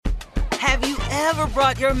Have you ever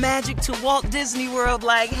brought your magic to Walt Disney World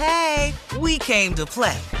like, hey, we came to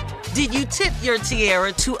play? Did you tip your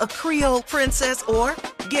tiara to a Creole princess or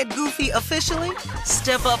get goofy officially?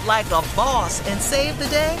 Step up like a boss and save the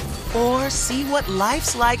day? Or see what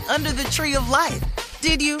life's like under the tree of life?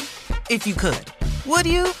 Did you? If you could. Would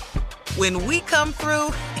you? When we come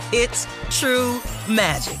through, it's true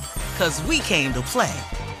magic. 'Cause we came to play.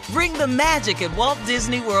 Bring the magic at Walt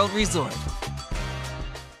Disney World Resort.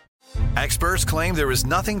 Experts claim there is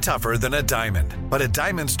nothing tougher than a diamond. But at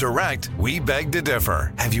Diamonds Direct, we beg to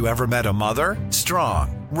differ. Have you ever met a mother?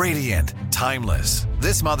 Strong, radiant, timeless.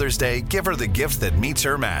 This Mother's Day, give her the gift that meets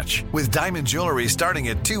her match. With diamond jewelry starting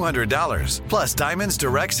at $200. Plus Diamonds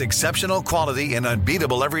Direct's exceptional quality and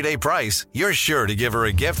unbeatable everyday price, you're sure to give her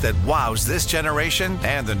a gift that wows this generation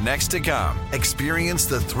and the next to come. Experience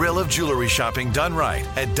the thrill of jewelry shopping done right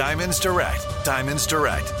at Diamonds Direct. Diamonds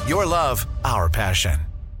Direct. Your love, our passion.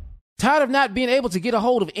 Tired of not being able to get a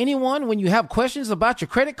hold of anyone when you have questions about your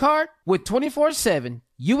credit card? With 24/7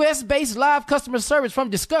 U.S.-based live customer service from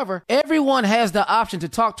Discover, everyone has the option to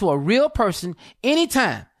talk to a real person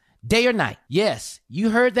anytime, day or night. Yes, you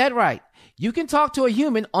heard that right. You can talk to a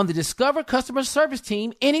human on the Discover customer service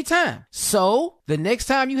team anytime. So, the next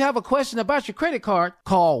time you have a question about your credit card,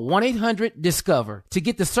 call 1-800-DISCOVER to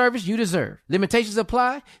get the service you deserve. Limitations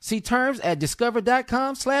apply. See terms at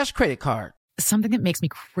discover.com/creditcard. Something that makes me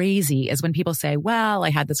crazy is when people say, well,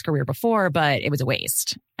 I had this career before, but it was a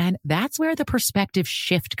waste. And that's where the perspective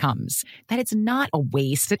shift comes, that it's not a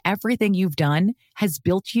waste, that everything you've done has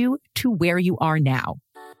built you to where you are now.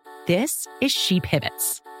 This is She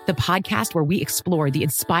Pivots, the podcast where we explore the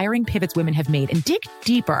inspiring pivots women have made and dig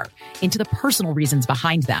deeper into the personal reasons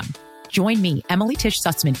behind them. Join me, Emily Tish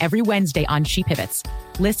Sussman, every Wednesday on She Pivots.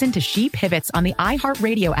 Listen to She Pivots on the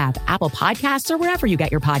iHeartRadio app, Apple Podcasts, or wherever you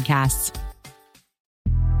get your podcasts.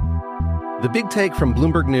 The Big Take from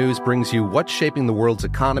Bloomberg News brings you what's shaping the world's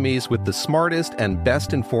economies with the smartest and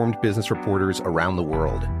best-informed business reporters around the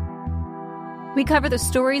world. We cover the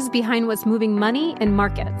stories behind what's moving money and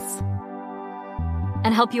markets,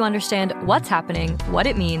 and help you understand what's happening, what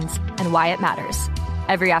it means, and why it matters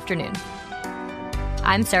every afternoon.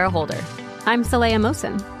 I'm Sarah Holder. I'm Saleha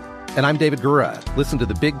Mohsin. And I'm David Gura. Listen to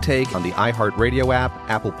The Big Take on the iHeartRadio app,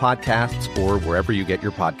 Apple Podcasts, or wherever you get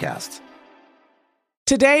your podcasts.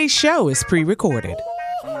 Today's show is pre-recorded.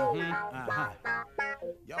 Y'all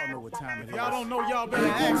know what time it is. Y'all don't know, y'all better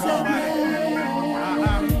ask somebody.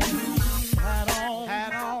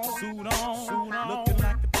 Hat on, suit on, looking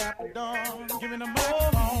like the Dapper Dawn, giving them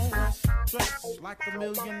all dressed like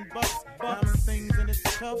 $1,000,000, diamond things in its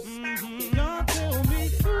cuffs. Y'all tell me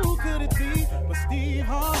who could it be but Steve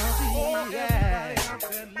Harvey? Yeah,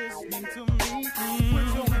 listening to me. Put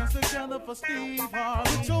your hands together for Steve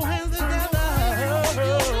Harvey. Put your hands together.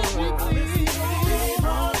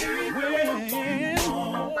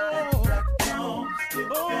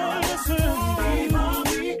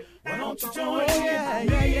 Why don't you join me?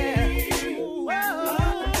 Yeah.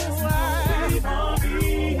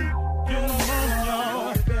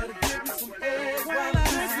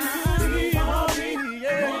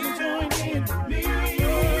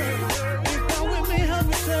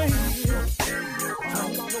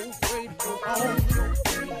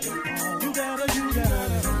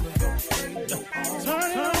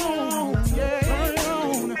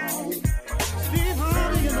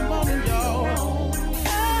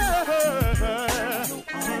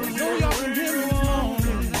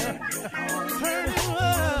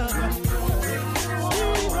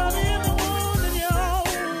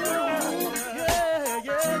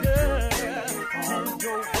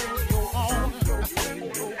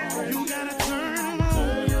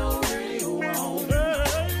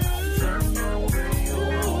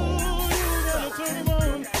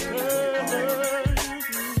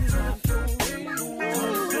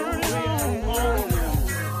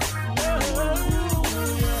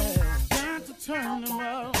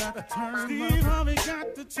 Steve Harvey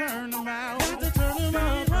got to turn them out. Got to turn them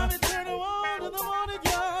out. Harvey turn them on in the morning,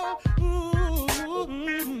 y'all.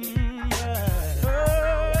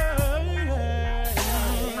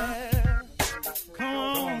 Come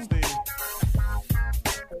on, Steve.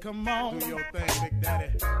 Come on. Do your thing, Big Daddy.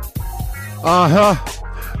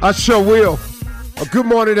 I sure will. Good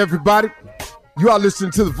morning, everybody. You are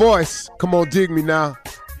listening to The Voice. Come on, dig me now.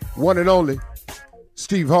 One and only,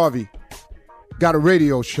 Steve Harvey got a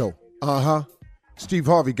radio show. Steve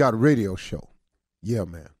Harvey got a radio show. Yeah,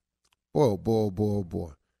 man. Boy.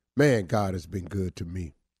 Man, God has been good to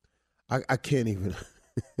me. I can't even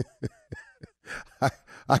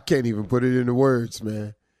I can't even put it into words,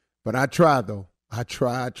 man. But I try, though. I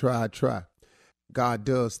try. God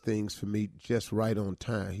does things for me just right on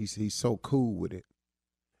time. He's so cool with it.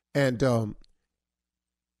 And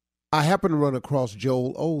I happened to run across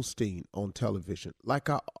Joel Osteen on television, like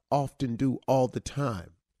I often do all the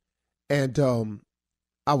time. And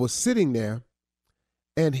I was sitting there,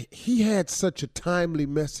 and he had such a timely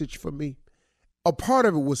message for me. A part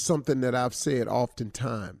of it was something that I've said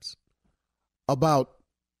oftentimes about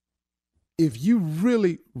if you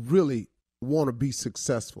really, really want to be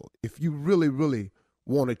successful, if you really, really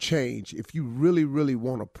want to change, if you really, really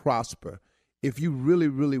want to prosper, if you really,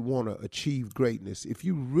 really want to achieve greatness, if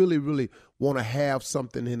you really, really want to have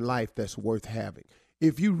something in life that's worth having,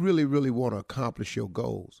 if you really, really want to accomplish your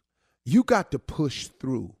goals, you got to push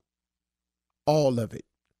through all of it.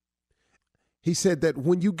 He said that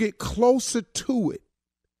when you get closer to it,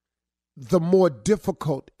 the more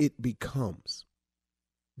difficult it becomes.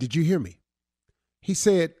 Did you hear me? He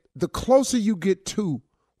said, the closer you get to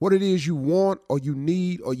what it is you want or you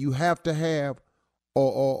need or you have to have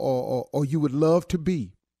or you would love to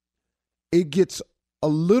be, it gets a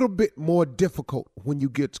little bit more difficult when you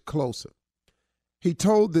get closer. He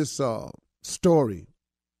told this story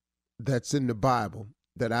that's in the Bible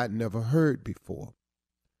that I'd never heard before.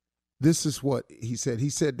 This is what he said. He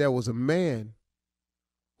said there was a man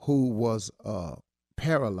who was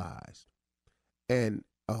paralyzed, and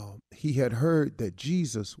he had heard that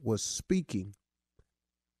Jesus was speaking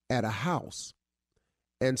at a house.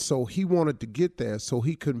 And so he wanted to get there, so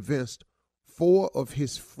he convinced 4 of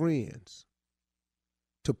his friends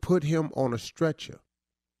to put him on a stretcher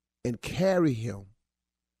and carry him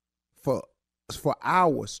for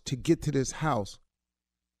hours to get to this house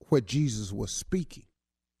where Jesus was speaking.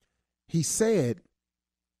 He said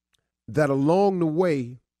that along the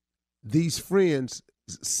way, these friends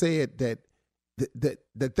said that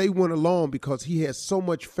they went along because he had so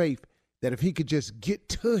much faith that if he could just get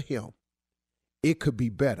to him, it could be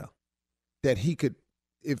better. That he could,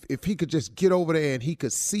 if he could just get over there and he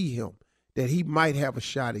could see him, that he might have a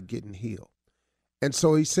shot at getting healed. And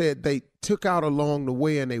so he said they took out along the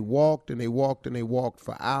way and they walked and they walked and they walked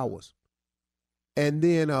for hours. And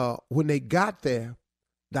then when they got there,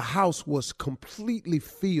 the house was completely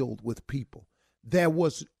filled with people. It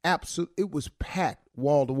was packed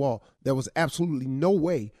wall to wall. There was absolutely no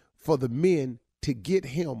way for the men to get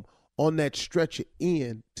him on that stretcher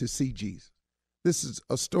in to see Jesus. This is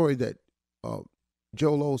a story that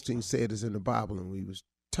Joel Osteen said is in the Bible, and we was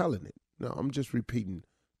telling it. No, I'm just repeating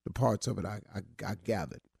the parts of it I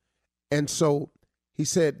gathered. And so he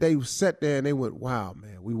said they sat there and they went, wow,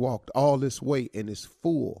 man, we walked all this way and it's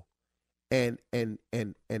full. And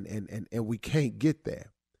we can't get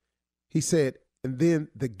there. He said, and then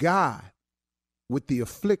the guy with the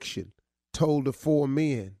affliction told the 4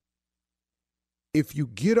 men, if you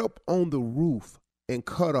get up on the roof and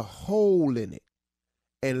cut a hole in it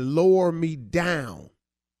and lower me down,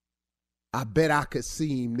 I bet I could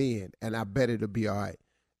see him then, and I bet it'll be all right.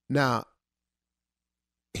 Now,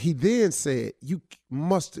 he then said, you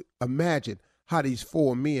must imagine how these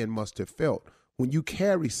 4 men must have felt when you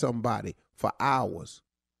carry somebody for hours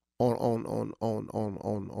on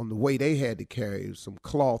the way they had to carry some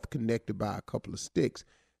cloth connected by a couple of sticks.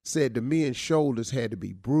 Said the men's shoulders had to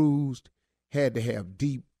be bruised, had to have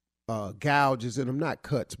deep gouges in them, not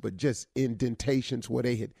cuts, but just indentations where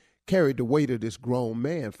they had carried the weight of this grown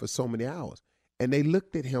man for so many hours. And they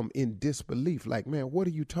looked at him in disbelief, like, man, what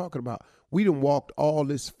are you talking about? We done walked all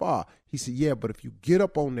this far. He said, yeah, but if you get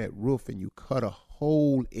up on that roof and you cut a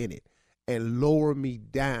hole in it and lower me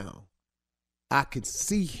down, I can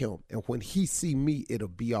see him. And when he see me, it'll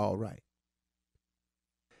be all right.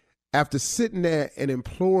 After sitting there and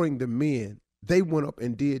imploring the men, they went up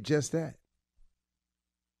and did just that.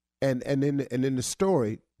 And in the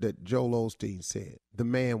story that Joel Osteen said, the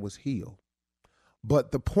man was healed.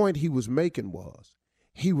 But the point he was making was,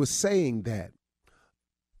 he was saying that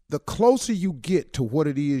the closer you get to what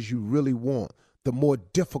it is you really want, the more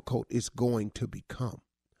difficult it's going to become.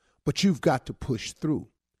 But you've got to push through.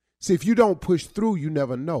 See, if you don't push through, you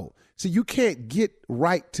never know. See, you can't get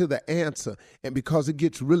right to the answer, and because it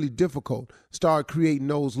gets really difficult, start creating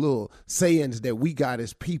those little sayings that we got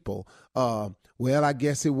as people. Well, I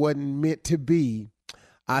guess it wasn't meant to be.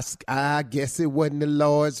 I guess it wasn't the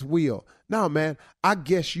Lord's will. No, man, I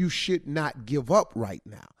guess you should not give up right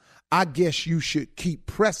now. I guess you should keep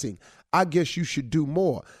pressing. I guess you should do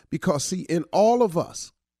more. Because, see, in all of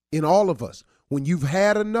us, when you've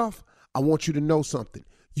had enough, I want you to know something.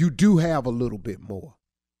 You do have a little bit more.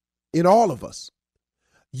 In all of us,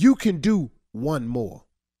 you can do one more.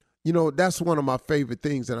 You know, that's one of my favorite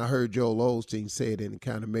things, and I heard Joel Osteen say it, and it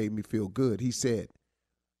kind of made me feel good. He said,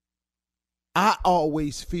 I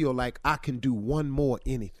always feel like I can do one more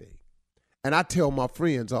anything. And I tell my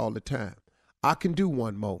friends all the time, I can do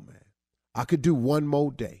one more, man. I could do one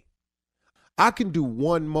more day. I can do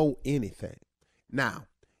one more anything. Now,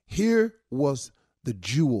 here was the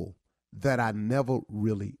jewel that I never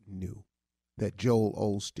really knew that Joel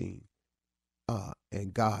Osteen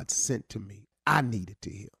and God sent to me. I needed to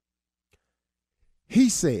hear. He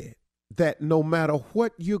said that no matter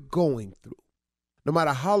what you're going through, no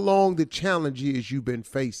matter how long the challenge is you've been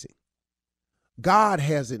facing, God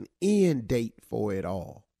has an end date for it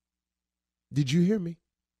all. Did you hear me?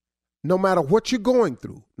 No matter what you're going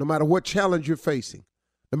through, no matter what challenge you're facing,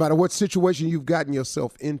 no matter what situation you've gotten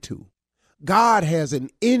yourself into, God has an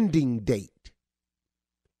ending date.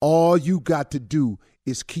 All you got to do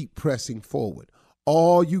is keep pressing forward.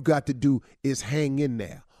 All you got to do is hang in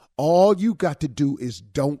there. All you got to do is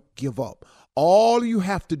don't give up. All you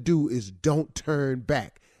have to do is don't turn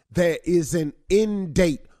back. There is an end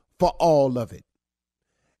date for all of it.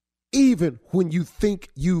 Even when you think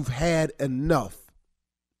you've had enough.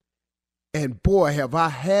 And boy, have I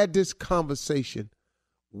had this conversation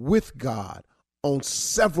with God on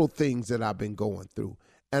several things that I've been going through.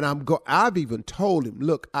 And I've even told him,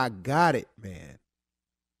 look, I got it, man.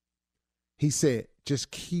 He said,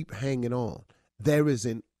 just keep hanging on. There is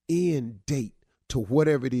an end date to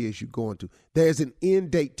whatever it is you're going through. There's an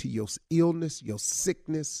end date to your illness, your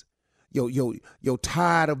sickness, you're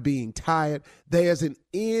tired of being tired. There's an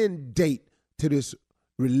end date to this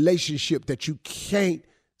relationship that you can't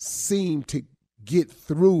seem to get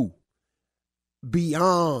through,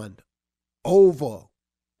 beyond, over.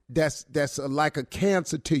 That's like a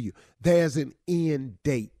cancer to you. There's an end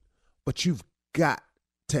date, but you've got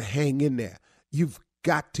to hang in there. You've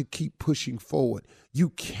got to keep pushing forward. You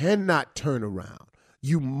cannot turn around.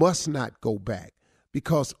 You must not go back,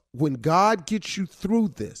 because when God gets you through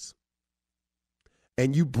this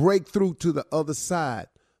and you break through to the other side,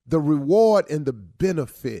 the reward and the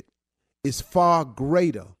benefit is far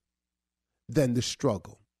greater than the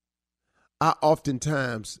struggle. I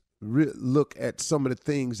oftentimes look at some of the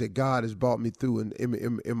things that God has brought me through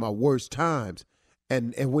in my worst times.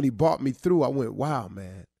 And when he brought me through, I went, wow,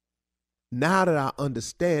 man. Now that I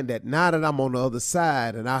understand that, now that I'm on the other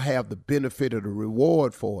side and I have the benefit of the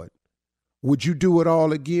reward for it, would you do it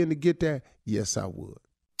all again to get there? Yes, I would.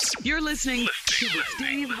 You're listening to the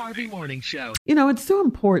Steve Harvey Morning Show. You know, it's so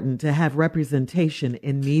important to have representation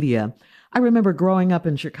in media. I remember growing up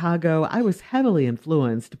in Chicago, I was heavily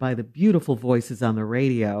influenced by the beautiful voices on the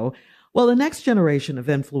radio. Well, the next generation of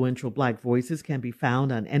influential Black voices can be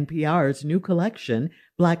found on NPR's new collection,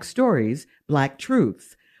 Black Stories, Black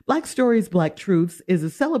Truths. Black Stories, Black Truths is a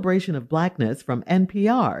celebration of Blackness from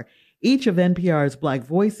NPR. Each of NPR's Black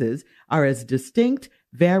voices are as distinct,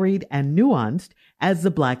 varied, and nuanced as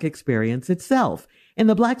the Black experience itself. In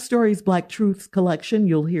the Black Stories, Black Truths collection,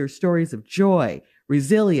 you'll hear stories of joy,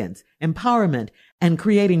 resilience, empowerment, and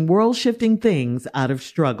creating world-shifting things out of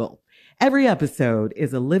struggle. Every episode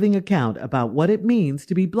is a living account about what it means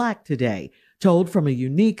to be Black today, told from a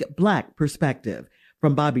unique Black perspective.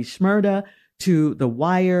 From Bobby Shmurda to The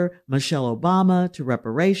Wire, Michelle Obama to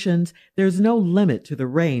reparations, there's no limit to the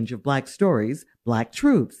range of Black stories, Black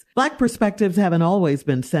truths. Black perspectives haven't always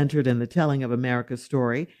been centered in the telling of America's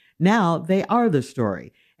story. Now they are the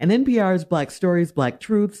story. In NPR's Black Stories, Black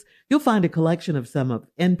Truths, you'll find a collection of some of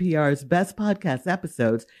NPR's best podcast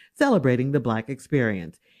episodes celebrating the Black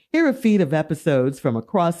experience. Hear a feed of episodes from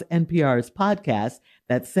across NPR's podcasts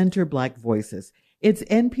that center Black voices. It's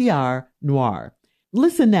NPR Noir.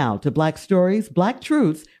 Listen now to Black Stories, Black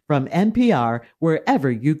Truths from NPR wherever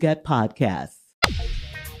you get podcasts.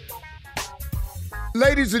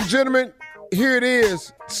 Ladies and gentlemen, here it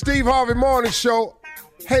is, Steve Harvey Morning Show.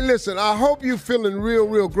 Hey, listen, I hope you're feeling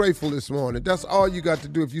real grateful this morning. That's all you got to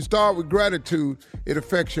do. If you start with gratitude, it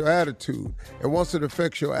affects your attitude. And once it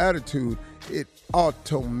affects your attitude, it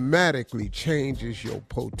automatically changes your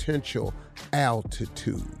potential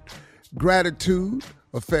altitude. Gratitude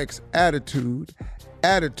affects attitude.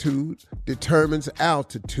 Attitude determines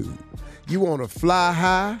altitude. You want to fly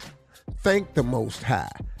high? Thank the Most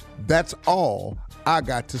High. That's all I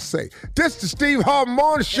got to say. This is the Steve Harvey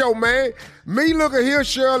Morning Show, man. Me, look at here,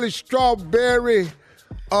 Shirley Strawberry,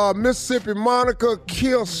 Mississippi Monica,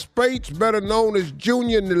 Kill Spates, better known as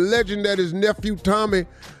Junior, and the legend that is nephew Tommy.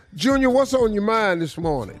 Junior, what's on your mind this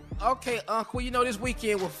morning? Okay, Uncle, you know this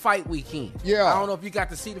weekend was fight weekend. Yeah. I don't know if you got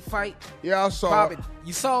to see the fight. Yeah, I saw it.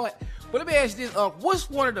 You saw it? But let me ask you this, what's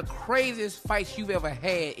one of the craziest fights you've ever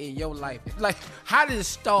had in your life? Like, how did it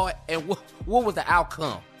start and what was the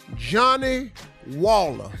outcome? Johnny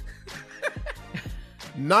Waller,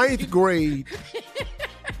 9th grade,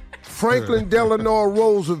 Franklin Delano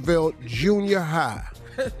Roosevelt Junior High.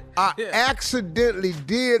 I accidentally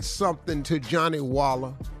did something to Johnny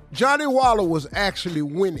Waller. Johnny Waller was actually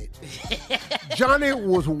winning. Johnny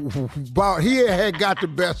was he had got the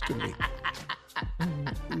best of me.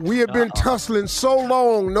 We had been tussling so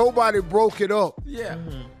long, nobody broke it up. Yeah.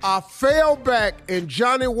 I fell back, and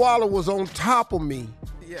Johnny Waller was on top of me.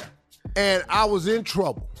 Yeah. And I was in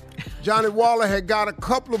trouble. Johnny Waller had got a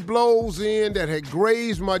couple of blows in that had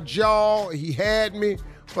grazed my jaw. He had me,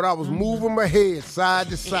 but I was moving my head side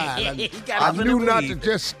to side. I knew not to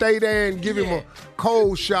just stay there and give him a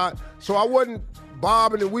cold shot, so I wasn't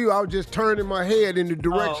bobbing and weaving. I was just turning my head in the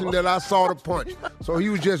direction that I saw the punch. So he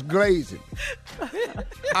was just glazing.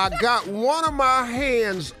 I got one of my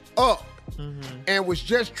hands up and was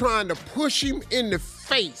just trying to push him in the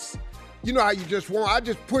face. You know how you just want, I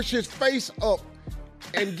just push his face up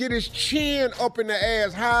and get his chin up in the air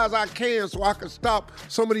as high as I can so I can stop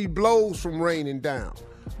some of these blows from raining down.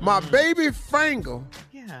 My baby finger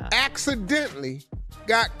accidentally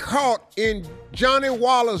got caught in Johnny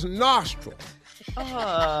Waller's nostril. And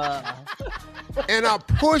I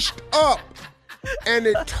pushed up, and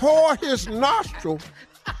it tore his nostril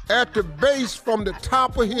at the base from the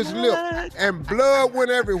top of his lip, and blood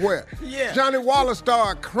went everywhere. Yeah. Johnny Waller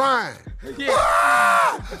started crying.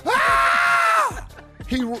 Yeah.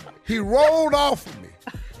 He rolled off of me.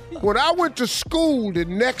 When I went to school the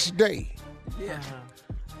next day,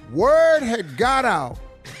 word had got out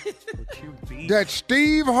that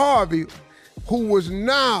Steve Harvey, who was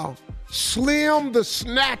now Slim the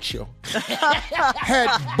Snatcher, had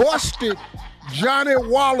busted Johnny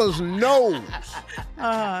Waller's nose.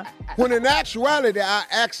 When in actuality, I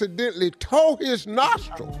accidentally tore his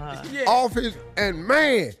nostril off his, and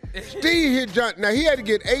man, Steve hit Johnny. Now, he had to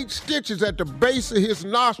get 8 stitches at the base of his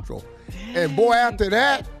nostril. And boy, after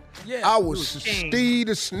that, I was Steve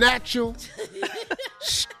the Snatcher,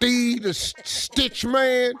 Steve the Stitch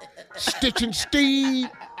Man, Stitching Steve,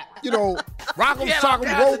 you know, Rock'em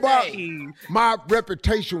Sock'em Robot. My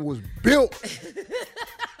reputation was built.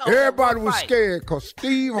 Everybody was scared because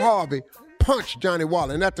Steve Harvey punched Johnny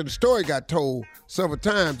Waller. And after the story got told several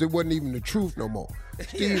times, it wasn't even the truth no more.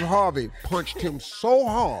 Steve Harvey punched him so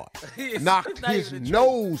hard, knocked his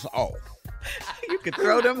nose off. You could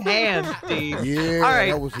throw them hands, Steve. Yeah, all right.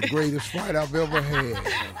 That was the greatest fight I've ever had.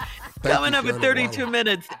 Coming up at 32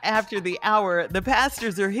 minutes after the hour, the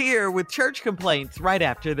pastors are here with church complaints right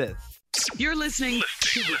after this. You're listening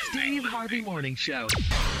to the Steve Harvey Morning Show.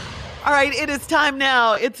 All right, it is time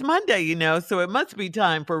now. It's Monday, you know, so it must be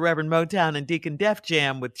time for Reverend Motown and Deacon Def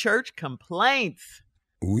Jam with church complaints.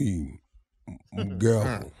 We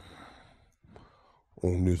gather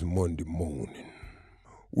on this Monday morning.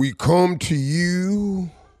 We come to you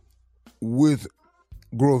with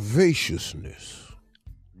graciousness.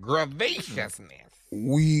 Graciousness.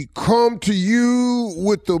 We come to you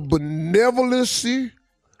with the benevolency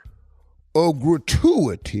of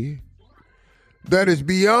gratuity that is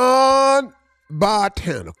beyond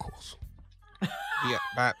botanicals.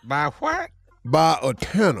 Yeah, by what?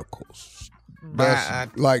 Botanicals.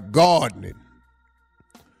 That's like gardening.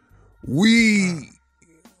 We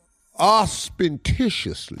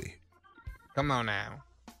ostentatiously come on now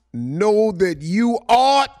know that you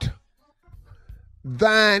ought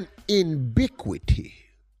thine ubiquity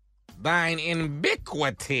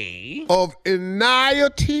of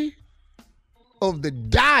iniety of the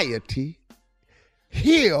deity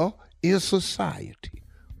here in society.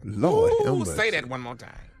 Lord, ooh, say that one more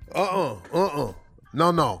time.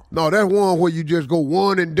 No, that's one where you just go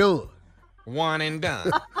one and done. One and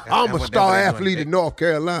done. I'm a star athlete in North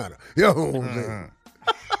Carolina. You know what I'm saying?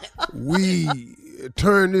 We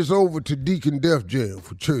turn this over to Deacon Def Jam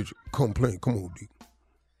for church complaint. Come on, Deacon.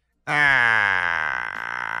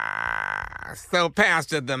 So,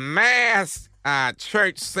 Pastor, the mass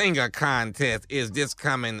church singer contest is this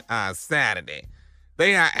coming Saturday.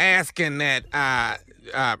 They are asking that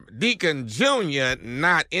Deacon Jr.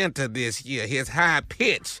 not enter this year. His high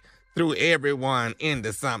pitch threw everyone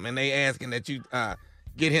into something. They asking that you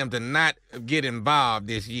get him to not get involved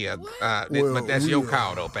this year. But that's your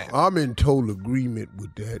call, though, Pastor. I'm in total agreement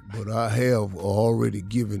with that, but I have already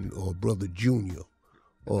given Brother Junior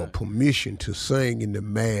permission to sing in the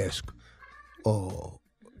mask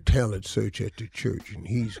talent search at the church, and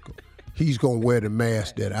he's gonna wear the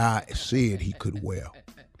mask that I said he could wear.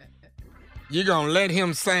 You're gonna let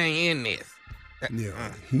him sing in this?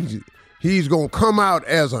 Yeah, he's gonna come out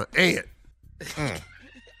as an ant.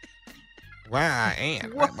 Why an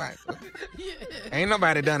ant? Why? Ain't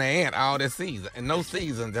nobody done an ant all this season. And no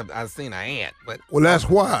seasons have I seen an ant. But well, that's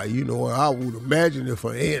why. You know, I would imagine if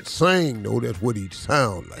an ant sang, though, that's what he'd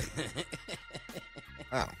sound like.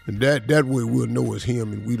 Oh. And that way we'll know it's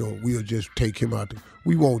him, and we'll just take him out.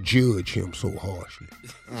 We won't judge him so harshly.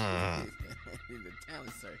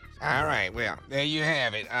 All right, well, there you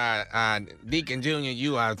have it. Deacon Jr.,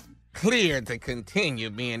 you are cleared to continue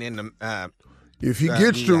being in the... if he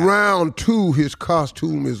gets to round 2, his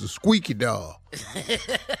costume is a squeaky doll.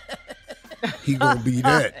 He gonna be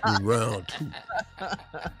that in round 2.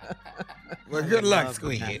 Well, good luck,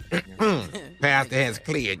 Squeaky. Pastor has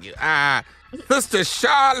cleared you. Sister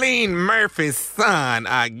Charlene Murphy's son,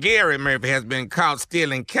 Gary Murphy, has been caught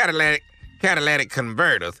stealing catalytic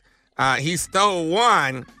converters. He stole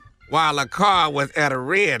one while a car was at a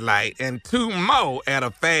red light and 2 more at a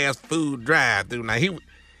fast food drive-thru. Now,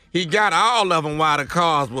 he got all of them while the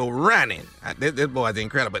cars were running. This boy's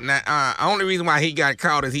incredible. Now, only reason why he got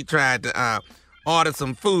caught is he tried to order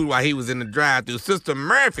some food while he was in the drive-thru. Sister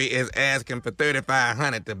Murphy is asking for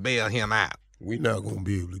 $3,500 to bail him out. We're not going to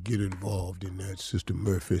be able to get involved in that, Sister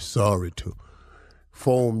Murphy. Sorry to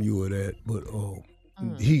inform you of that, but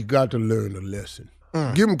he got to learn a lesson.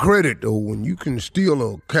 Give him credit, though. When you can steal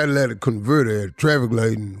a catalytic converter at a traffic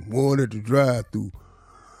light and one at the drive-thru,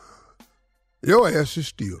 your ass is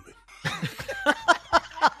stealing.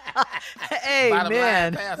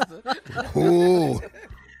 Amen. Oh,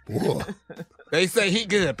 boy. They say he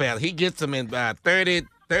good, Pastor. He gets them in about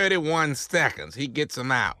 31 seconds. He gets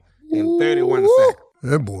them out in 31 seconds.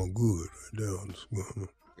 That boy good right there.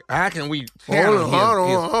 How can we challenge his...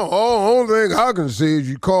 Only thing I can say is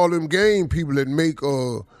you call them game people that make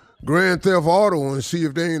Grand Theft Auto and see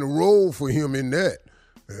if there ain't a role for him in that.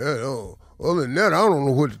 Other than that, I don't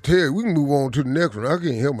know what to tell you. We can move on to the next one. I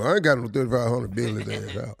can't help him. I ain't got no $3,500 bail his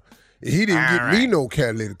ass out. He didn't get me no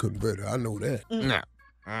catalytic converter. I know that. No.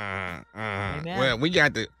 Well, we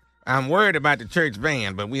got the... I'm worried about the church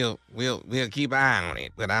van, but we'll keep an eye on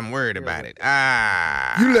it. But I'm worried about it.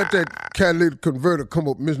 You let that catalytic converter come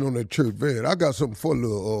up missing on that church van. I got something for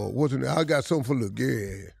little I got something for little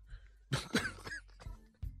Gary.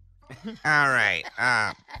 All right.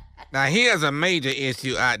 Now here's a major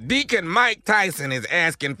issue. Deacon Mike Tyson is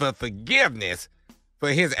asking for forgiveness for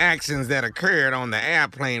his actions that occurred on the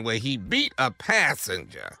airplane where he beat a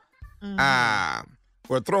passenger.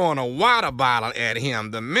 For throwing a water bottle at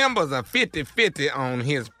him. The members are 50-50 on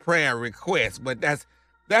his prayer request, but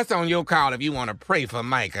that's on your call if you want to pray for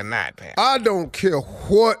Mike or not, Pat. I don't care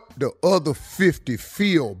what the other 50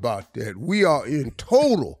 feel about that. We are in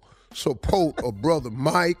total support of Brother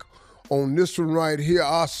Mike on this one right here.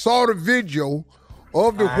 I saw the video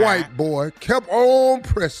of the white boy, kept on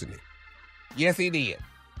pressing it. Yes, he did.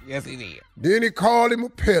 Yes, he did. Then he called him a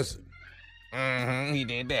peasant. He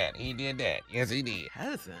did that. Yes, he did.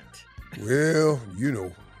 Peasant. Well, you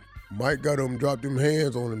know, Mike got him, dropped them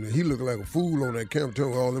hands on him. He looked like a fool on that camera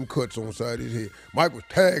with all them cuts on the side of his head. Mike was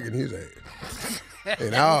tagging his ass.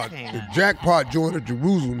 And the Jackpot Joint of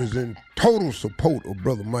Jerusalem is in total support of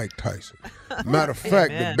Brother Mike Tyson. Matter of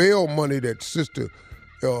fact, the bail money that Sister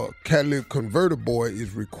catalytic converter boy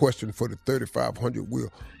is requesting for the $3,500, we're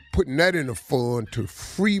putting that in a fund to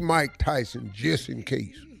free Mike Tyson just in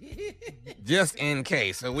case. Just in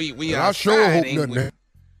case. So we are I sure hope nothing.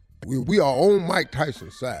 We are on Mike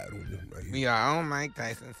Tyson's side on this right here. We are on Mike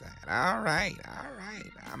Tyson's side. All right.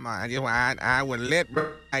 I would let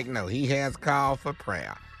Mike know he has called for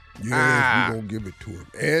prayer. Yes, we're going to give it to him.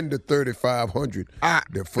 And the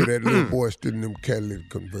 $3,500 for that little boy stealing them catalytic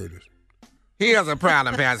converters. Here's a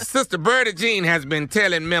problem, Pastor. Sister Berta Jean has been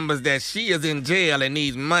telling members that she is in jail and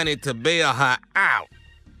needs money to bail her out.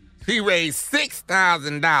 She raised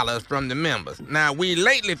 $6,000 from the members. Now, we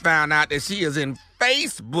lately found out that she is in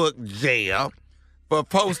Facebook jail for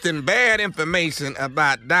posting bad information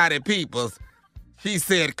about Dottie Peoples. She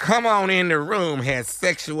said, "Come on in the room," has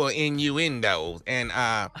sexual innuendos. And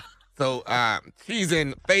so she's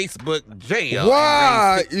in Facebook jail.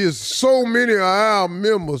 Why is so many of our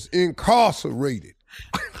members incarcerated?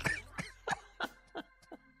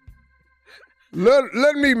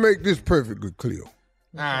 Let me make this perfectly clear.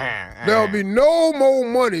 There'll be no more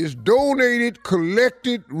monies donated,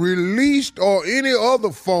 collected, released, or any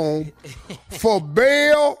other form for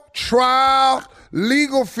bail, trial,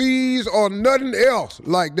 legal fees, or nothing else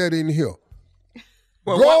like that in here.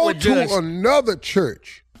 Well, Go to another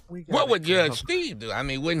church What would Judge Steve do? I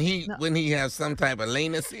mean, wouldn't he have some type of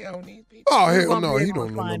leniency on these people? Oh, hell no, he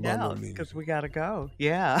don't know find about no out leniency. because we got to go.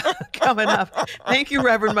 Yeah, coming up. Thank you,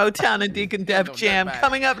 Reverend Motown and Deacon Def Jam.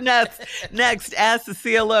 Coming up next, Ask the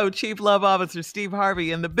CLO Chief Love Officer Steve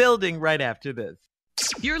Harvey in the building right after this.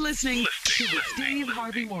 You're listening to the Steve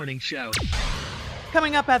Harvey Morning Show.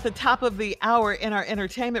 Coming up at the top of the hour in our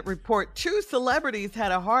entertainment report, 2 celebrities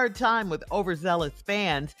had a hard time with overzealous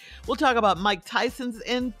fans. We'll talk about Mike Tyson's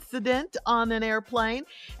incident on an airplane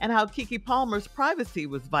and how Keke Palmer's privacy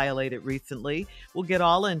was violated recently. We'll get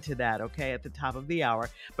all into that, okay, at the top of the hour.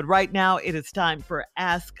 But right now, it is time for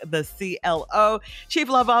Ask the CLO. Chief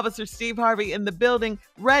Love Officer Steve Harvey in the building,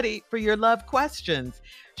 ready for your love questions.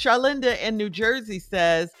 Charlinda in New Jersey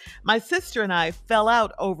says, my sister and I fell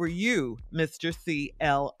out over you, Mr.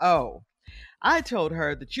 CLO. I told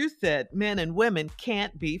her that you said men and women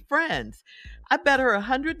can't be friends. I bet her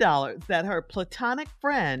 $100 that her platonic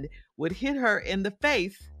friend would hit her in the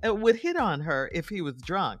face, would hit on her if he was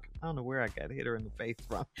drunk. I don't know where I got hit her in the face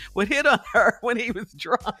from. Would hit on her when he was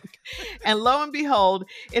drunk. And lo and behold,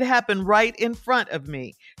 it happened right in front of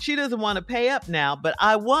me. She doesn't want to pay up now, but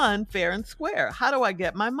I won fair and square. How do I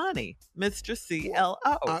get my money, Mr. CLO?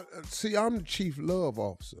 See, I'm the chief love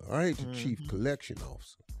officer. I ain't the chief collection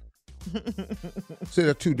officer. See,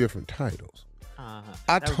 they're 2 different titles.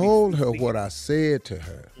 I told her what I said to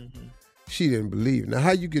her. She didn't believe it. Now,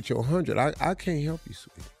 how you get your 100? I can't help you,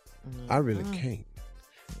 sweetie. I really can't.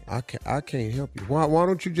 I can't help you. Why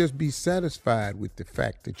don't you just be satisfied with the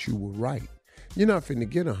fact that you were right? You're not finna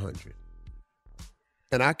get 100.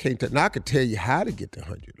 And I can't. I could tell you how to get the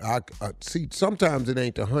 100. See, sometimes it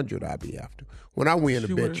ain't the 100 I be after. When I win a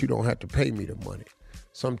bet, you don't have to pay me the money.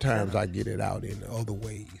 Sometimes I get it out in other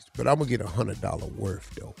ways. But I'm gonna get $100 worth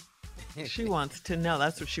though. She wants to know.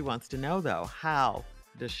 That's what she wants to know, though. How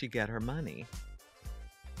does she get her money?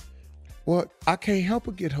 Well, I can't help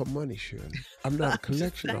her get her money, Shirley. I'm not a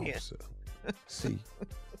collection officer. See,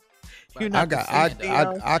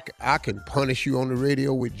 I can punish you on the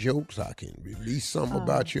radio with jokes. I can release something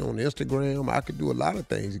about you on Instagram. I can do a lot of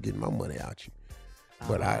things to get my money out you.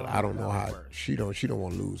 But I don't know how she don't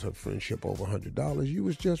want to lose her friendship over $100. You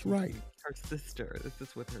was just right. Her sister. This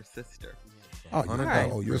is with her sister.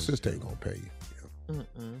 Oh, your sister ain't gonna pay you.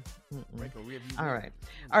 All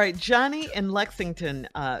right. Johnny in Lexington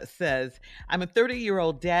says, I'm a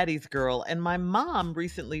 30-year-old daddy's girl, and my mom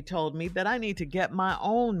recently told me that I need to get my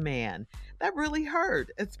own man. That really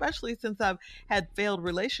hurt, especially since I've had failed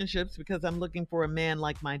relationships because I'm looking for a man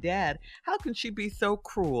like my dad. How can she be so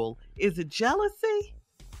cruel? Is it jealousy?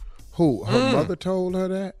 Who? Her mother told her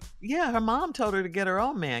that? Yeah, her mom told her to get her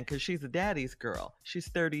own man because she's a daddy's girl. She's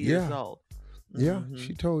 30 years old. Yeah,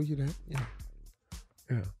 she told you that. Yeah.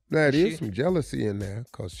 Now, there is some jealousy in there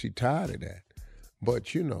because she tired of that.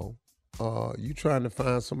 But, you trying to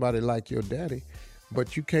find somebody like your daddy,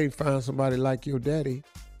 but you can't find somebody like your daddy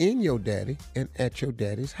in your daddy and at your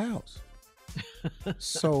daddy's house.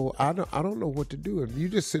 So I don't know what to do. If you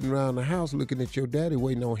just sitting around the house looking at your daddy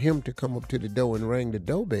waiting on him to come up to the door and ring the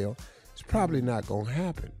doorbell, it's probably not going to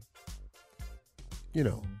happen.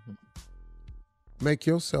 Make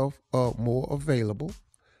yourself more available.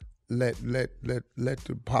 Let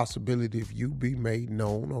the possibility of you be made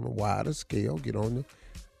known on a wider scale. Get on the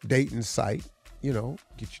dating site, get your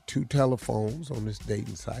 2 telephones on this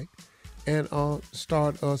dating site and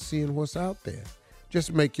start seeing what's out there.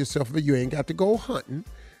 Just make yourself, you ain't got to go hunting,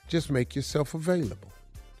 just make yourself available.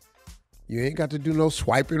 You ain't got to do no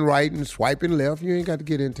swiping right and swiping left. You ain't got to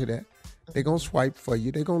get into that. They're going to swipe for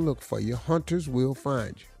you. They're going to look for you. Hunters will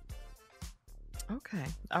find you. Okay.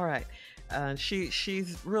 All right.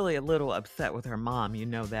 She's really a little upset with her mom. You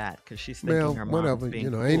know that because she's thinking her mom is being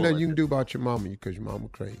cool. Ain't nothing you can do about your mama because your mama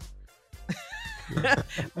crazy.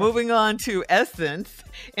 Moving on to Essence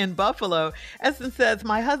in Buffalo. Essence says,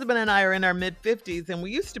 my husband and I are in our mid-50s and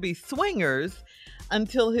we used to be swingers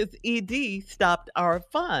until his ED stopped our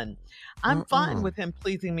fun. I'm fine with him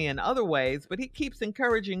pleasing me in other ways, but he keeps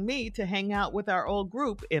encouraging me to hang out with our old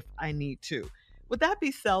group if I need to. Would that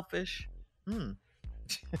be selfish?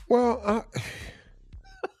 Well,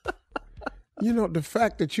 the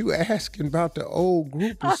fact that you asking about the old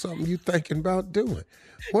group is something you thinking about doing.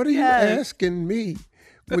 What are you asking me?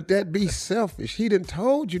 Would that be selfish? He done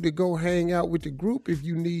told you to go hang out with the group if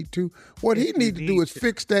you need to. What he need to do is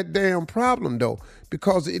fix that damn problem, though,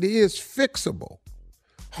 because it is fixable,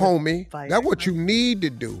 homie. That's what you need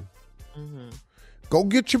to do. Go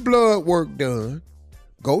get your blood work done.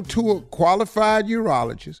 Go to a qualified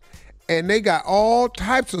urologist. And they got all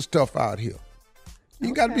types of stuff out here.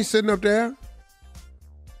 You got to be sitting up there.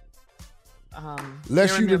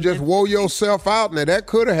 Unless you just wore yourself out, now that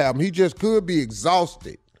could have happened. He just could be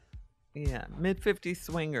exhausted. Yeah, mid-50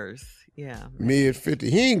 swingers. Yeah. Mid-50.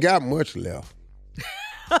 He ain't got much left.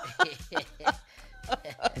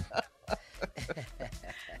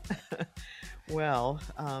 Well,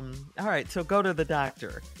 all right, so go to the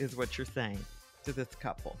doctor is what you're saying to this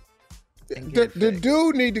couple. The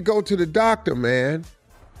dude need to go to the doctor, man.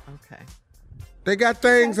 Okay. They got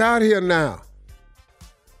things out here now.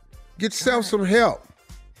 Get yourself some help.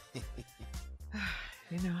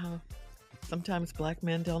 You know how sometimes black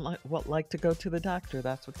men don't like to go to the doctor.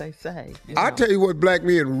 That's what they say. I'll tell you what black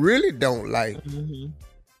men really don't like.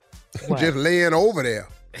 Mm-hmm. Just laying over there.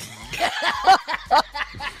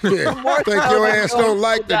 Yeah. Think your ass don't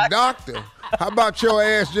like the doctor. How about your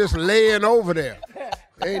ass just laying over there?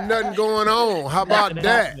 Ain't nothing going on. How about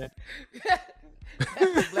that?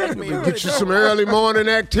 Get you some early morning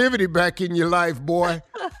activity back in your life, boy.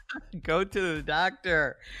 Go to the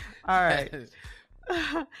doctor. All right.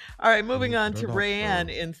 All right, moving on to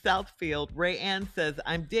Rayanne in Southfield. Rayanne says,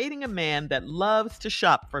 I'm dating a man that loves to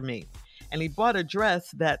shop for me, and he bought a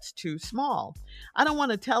dress that's too small. I don't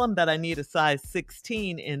want to tell him that I need a size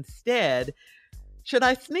 16 instead. Should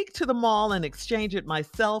I sneak to the mall and exchange it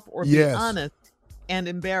myself, or be honest and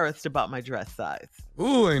embarrassed about my dress size?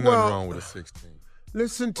 Ooh, ain't nothing wrong with a 16.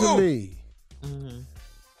 Listen to me. Mm-hmm.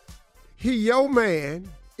 He your man.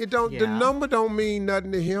 The number don't mean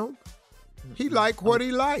nothing to him. He like what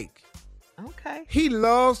he like. Okay. He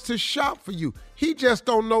loves to shop for you. He just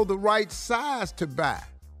don't know the right size to buy.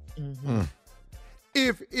 Mm-hmm.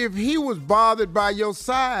 If he was bothered by your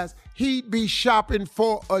size, he'd be shopping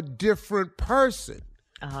for a different person.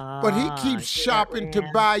 But he keeps shopping to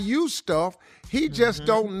buy you stuff. He just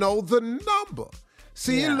don't know the number.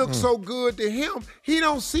 See, it looks so good to him. He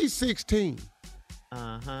don't see 16.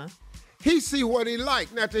 He see what he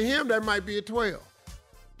like. Now, to him, that might be a 12.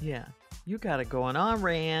 Yeah. You got it going on,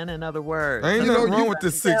 Rayanne, in other words. Ain't nothing wrong with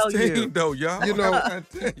the 16, though,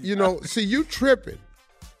 y'all. See, you tripping.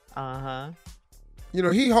 You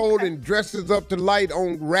know, he holding dresses up to light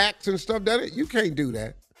on racks and stuff. You can't do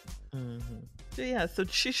that. Yeah, so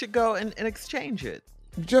she should go and exchange it.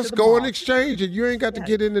 Just go and exchange it. You ain't got to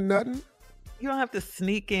get into nothing. You don't have to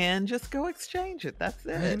sneak in. Just go exchange it. That's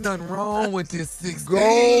it. Ain't nothing wrong with this 16. Go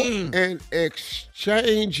and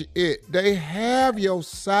exchange it. They have your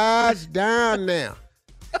size down now.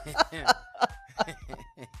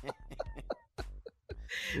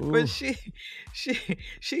 But she's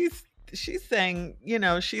saying, you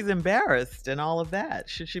know, she's embarrassed and all of that.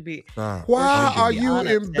 Should she be? Why are you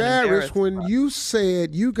embarrassed when you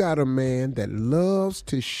said you got a man that loves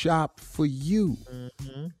to shop for you?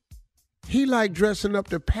 He like dressing up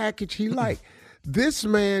the package he like. This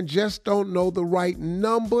man just don't know the right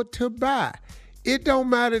number to buy. It don't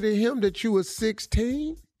matter to him that you are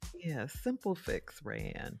 16. Yeah, simple fix,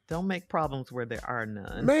 Rayanne. Don't make problems where there are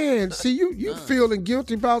none. Man, see, you feeling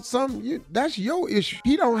guilty about something. That's your issue.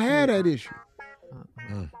 He don't have that issue.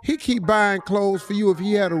 He keep buying clothes for you. If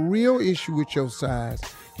he had a real issue with your size,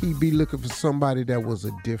 he'd be looking for somebody that was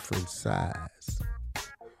a different size.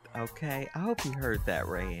 Okay, I hope you heard that,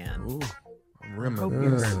 Rayanne. Ooh, I hope you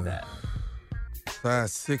heard that.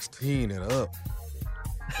 Size 16 and up.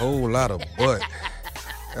 Whole lot of butt.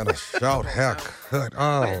 And a short haircut.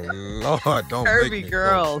 Oh, Lord, don't Curvy make me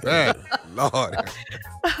girls. go back. Lord.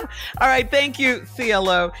 All right, thank you,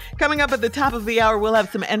 CLO. Coming up at the top of the hour, we'll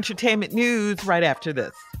have some entertainment news right after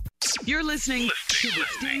this. You're listening to the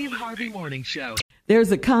Steve Harvey Morning Show.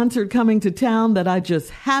 There's a concert coming to town that I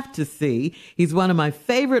just have to see. He's one of my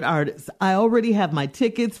favorite artists. I already have my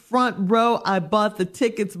tickets, front row. I bought the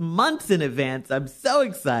tickets months in advance. I'm so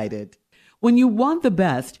excited. When you want the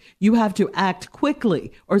best, you have to act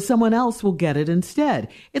quickly or someone else will get it instead.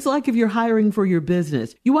 It's like if you're hiring for your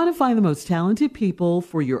business. You want to find the most talented people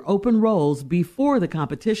for your open roles before the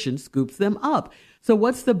competition scoops them up. So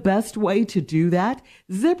what's the best way to do that?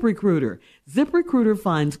 ZipRecruiter. ZipRecruiter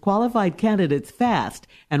finds qualified candidates fast.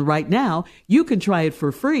 And right now, you can try it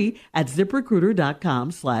for free at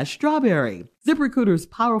ZipRecruiter.com/strawberry. ZipRecruiter's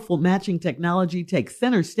powerful matching technology takes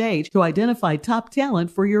center stage to identify top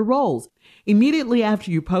talent for your roles. Immediately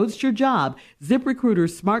after you post your job,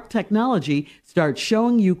 ZipRecruiter's smart technology starts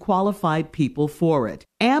showing you qualified people for it.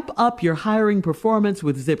 Amp up your hiring performance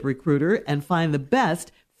with ZipRecruiter and find the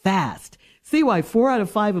best fast. See why 4 out of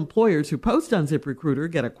 5 employers who post on ZipRecruiter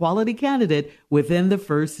get a quality candidate within the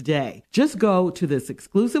first day. Just go to this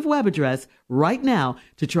exclusive web address right now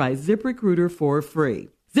to try ZipRecruiter for free.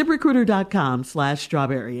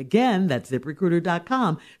 ZipRecruiter.com/strawberry. Again, that's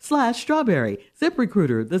ZipRecruiter.com/strawberry.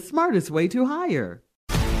 ZipRecruiter, the smartest way to hire.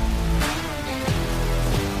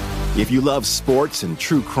 If you love sports and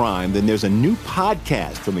true crime, then there's a new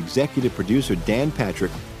podcast from executive producer Dan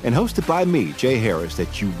Patrick and hosted by me, Jay Harris,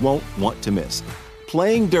 that you won't want to miss.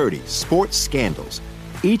 Playing Dirty: Sports Scandals.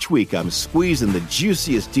 Each week, I'm squeezing the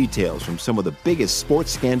juiciest details from some of the biggest sports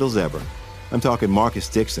scandals ever. I'm talking Marcus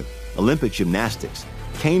Dixon, Olympic gymnastics,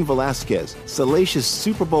 Cain Velasquez, salacious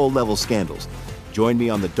Super Bowl-level scandals. Join me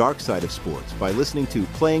on the dark side of sports by listening to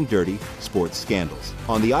Playing Dirty: Sports Scandals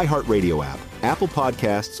on the iHeartRadio app, Apple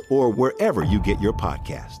Podcasts, or wherever you get your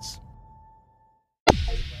podcasts.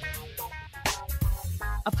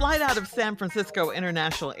 A flight out of San Francisco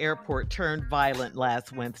International Airport turned violent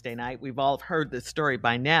last Wednesday night. We've all heard this story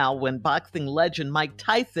by now, when boxing legend Mike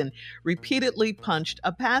Tyson repeatedly punched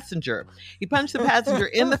a passenger. He punched the passenger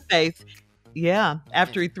in the face. Yeah,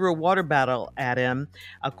 after he threw a water bottle at him.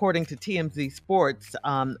 According to TMZ Sports,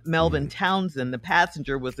 Melvin Townsend, the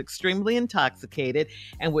passenger, was extremely intoxicated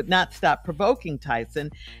and would not stop provoking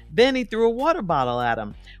Tyson. Then he threw a water bottle at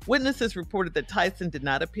him. Witnesses reported that Tyson did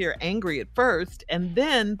not appear angry at first, and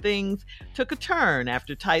then things took a turn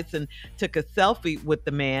after Tyson took a selfie with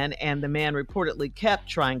the man, and the man reportedly kept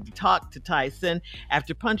trying to talk to Tyson.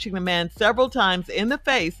 After punching the man several times in the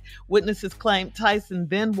face, witnesses claim Tyson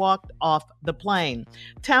then walked off the plane.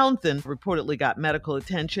 Townsend reportedly got medical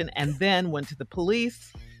attention and then went to the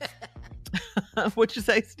police. What'd you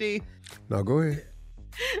say, Steve? No, go ahead.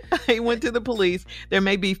 He went to the police. There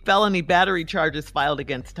may be felony battery charges filed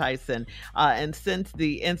against Tyson. And since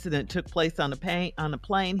the incident took place on a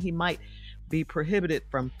plane, he might be prohibited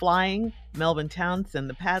from flying. Melvin Townsend,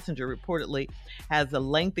 the passenger, reportedly has a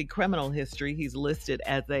lengthy criminal history. He's listed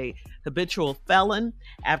as a habitual felon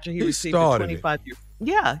after he received a 25-year.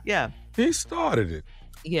 Yeah. He started it.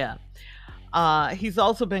 Yeah. He's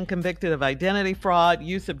also been convicted of identity fraud,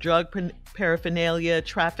 use of drug paraphernalia,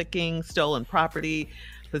 trafficking, stolen property,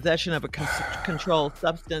 possession of a controlled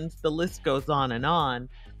substance. The list goes on and on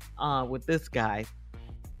with this guy.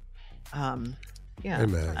 Yeah. Hey,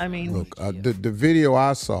 man. I mean, look, the video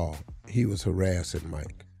I saw, he was harassing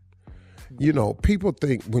Mike. You know, people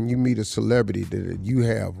think when you meet a celebrity that you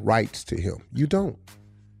have rights to him. You don't.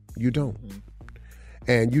 Mm-hmm.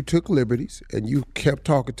 And you took liberties, and you kept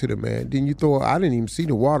talking to the man. Then you I didn't even see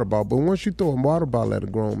the water bottle, but once you throw a water bottle at a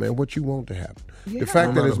grown man, what you want to happen? Yeah. The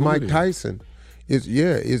fact that it's Mike Tyson is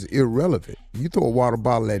irrelevant. You throw a water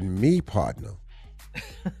bottle at me, partner.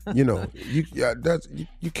 You know, you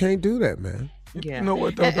can't do that, man. Yeah. You know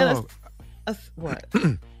what, though? What?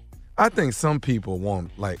 I think some people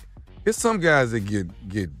want, like, it's some guys that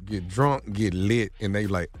get drunk, get lit, and they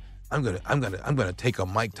like, I'm gonna take a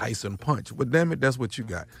Mike Tyson punch. But damn it, that's what you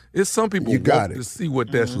got. It's some people want to see what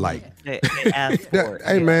that's like. They ask for it.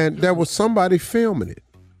 Hey man, there was somebody filming it.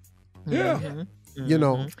 Yeah. Mm-hmm. You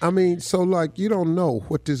know, I mean, so like you don't know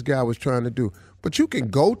what this guy was trying to do. But you can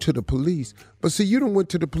go to the police. But see, you done went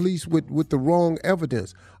to the police with the wrong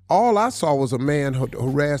evidence. All I saw was a man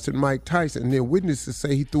harassing Mike Tyson, and then witnesses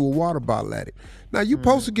say he threw a water bottle at him. Now, you're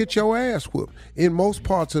supposed to get your ass whooped in most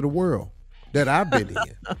parts of the world that I've been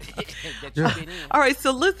in. All right,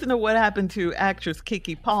 so listen to what happened to actress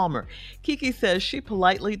Keke Palmer. Keke says she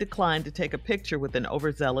politely declined to take a picture with an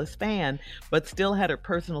overzealous fan, but still had her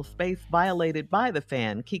personal space violated by the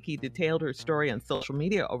fan. Keke detailed her story on social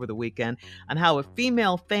media over the weekend on how a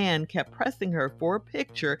female fan kept pressing her for a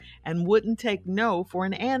picture and wouldn't take no for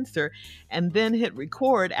an answer, and then hit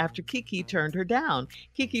record after Keke turned her down.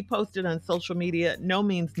 Keke posted on social media, "No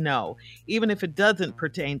means no, even if it doesn't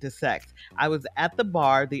pertain to sex. I was at the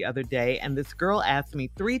bar the other day and this girl asked me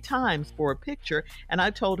 3 times for a picture, and I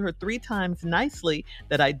told her 3 times nicely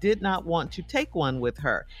that I did not want to take one with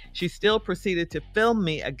her. She still proceeded to film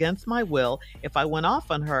me against my will. If I went off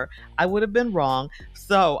on her, I would have been wrong,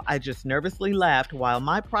 so I just nervously laughed while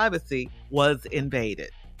my privacy was invaded."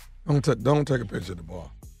 Don't take a picture at the bar.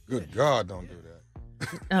 Good God, don't do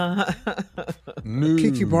that. No.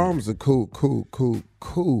 Keke Palmer's a cool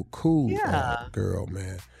girl,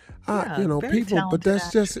 man. You know, people, but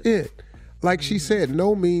that's just it. Like she said,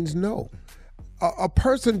 no means no. A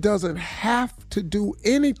person doesn't have to do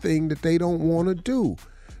anything that they don't want to do.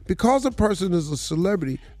 Because a person is a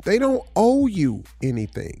celebrity, they don't owe you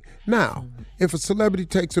anything. Now, if a celebrity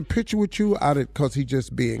takes a picture with you because he's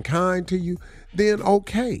just being kind to you, then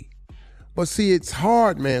okay. But see, it's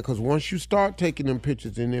hard, man, because once you start taking them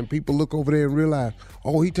pictures and then people look over there and realize,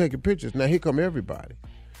 oh, he taking pictures. Now, here come everybody.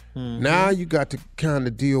 Mm-hmm. Now you got to kind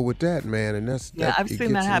of deal with that, man, and I've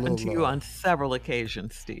seen that happen to you on several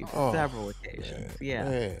occasions, Steve. Oh, several occasions,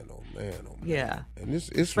 man, oh man. Yeah, and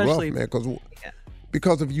it's rough, man,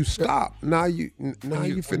 because if you stop, now you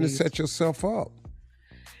finna set yourself up.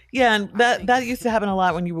 Yeah, and that used to happen a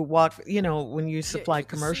lot when you would walk, when you used to fly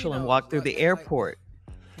commercial and walk through the airport.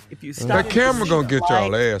 If you stop, that camera gonna get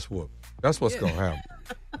y'all ass whooped. That's what's gonna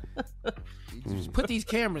happen. Just put these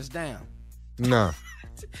cameras down. Nah.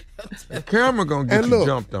 The camera gonna get you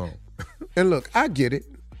jumped on. And look, I get it.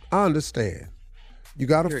 I understand. You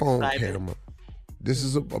got a phone camera. This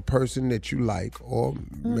is a person that you like, or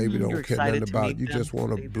maybe don't care nothing about. You just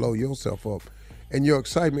want to blow yourself up. And your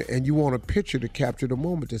excitement, and you want a picture to capture the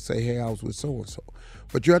moment to say, hey, I was with so-and-so.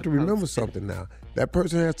 But you have to remember something now. That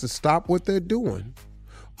person has to stop what they're doing.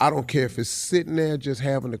 I don't care if it's sitting there just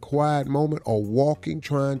having a quiet moment or walking,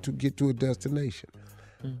 trying to get to a destination.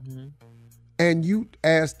 Mm-hmm. And you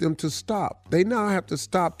ask them to stop. They now have to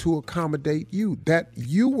stop to accommodate you. That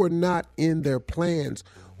you were not in their plans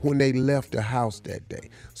when they left the house that day.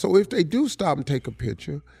 So if they do stop and take a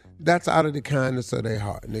picture, that's out of the kindness of their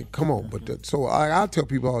heart. And they, come on, so I tell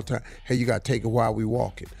people all the time, hey, you got to take it while we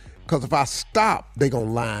walking. Because if I stop, they going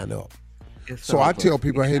to line up. So I tell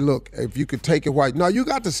people, hey, look, if you could take it while, no, you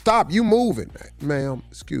got to stop. You moving. Ma'am,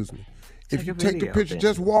 excuse me. If you take the picture,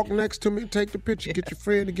 just walk next to me, take the picture, get your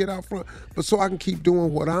friend to get out front. But so I can keep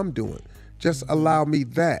doing what I'm doing. Just allow me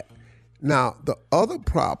that. Now, the other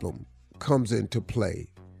problem comes into play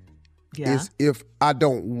is if I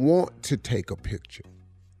don't want to take a picture.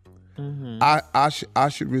 Mm-hmm. I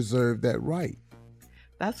should reserve that right.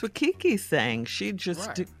 That's what Keke's saying. She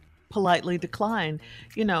just politely declined,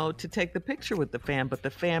 to take the picture with the fan, but the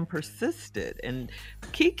fan persisted, and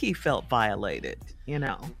Keke felt violated,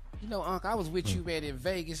 Unc, I was with you, man, in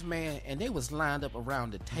Vegas, man, and they was lined up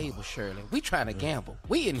around the table, Shirley. We trying to gamble.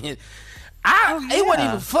 We in here. It wasn't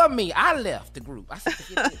even for me. I left the group. I said,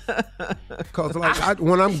 forget this. Because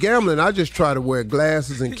when I'm gambling, I just try to wear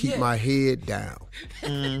glasses and keep my head down.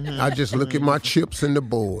 Mm-hmm. I just look at my chips in the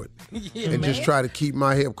board and just try to keep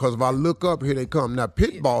my head. Because if I look up, here they come. Now,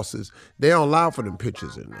 pit bosses, they don't allow for them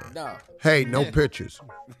pictures in there. No. Hey, no pictures.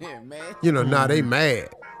 Yeah, man. Now they mad.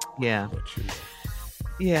 Yeah.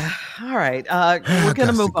 Yeah. All right. We're going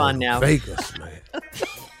to move on now. Vegas, man.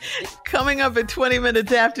 Coming up at 20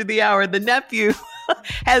 minutes after the hour, the nephew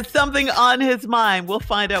has something on his mind. We'll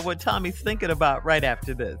find out what Tommy's thinking about right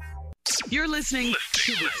after this. You're listening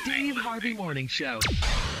to the Steve Harvey Morning Show.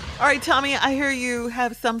 All right, Tommy, I hear you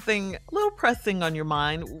have something a little pressing on your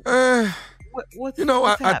mind. What's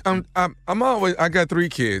happening? I got 3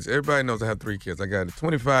 kids. Everybody knows I have 3 kids. I got a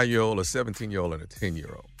 25-year-old, a 17-year-old, and a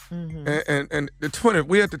 10-year-old. Mm-hmm. And the 20,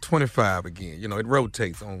 we're at the 25 again. It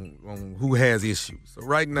rotates on who has issues. So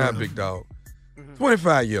right now, big dog,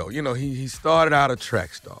 25-year-old. He started out a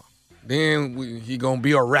track star. Then he gonna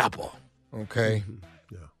be a rapper. Okay. Mm-hmm.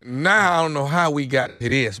 Yeah. Now I don't know how we got to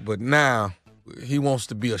this, but now he wants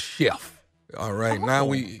to be a chef. All right. Oh. Now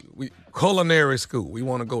we culinary school. We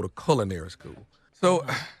want to go to culinary school. So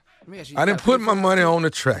I didn't put my money on the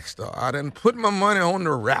track star. I didn't put my money on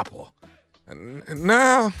the rapper. And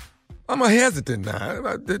now I'm hesitant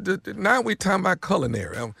now. Now we talking about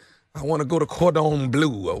culinary. I want to go to Cordon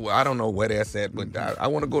Bleu. I don't know where that's at, but I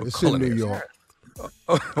want to go to culinary. In New York.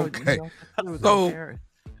 Okay. So,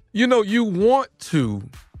 you want to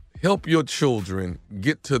help your children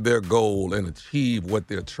get to their goal and achieve what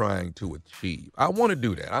they're trying to achieve. I want to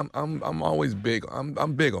do that. I'm always big.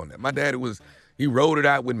 I'm big on that. My daddy he rode it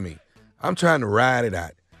out with me. I'm trying to ride it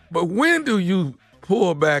out. But when do you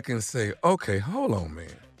pull back and say, okay, hold on, man.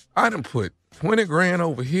 I done put 20 grand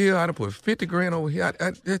over here. I done put 50 grand over here.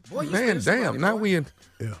 Boy, man, damn. Money, now boy. we in.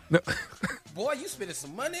 Yeah. No. Boy, you spending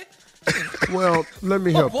some money. Well, let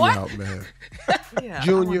me help you out, man. Yeah,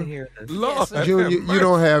 Junior, Lord, Junior, you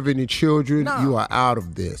don't have any children. No. You are out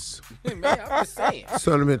of this. Man, I'm just saying.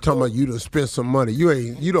 Son of a talking about you done spent some money.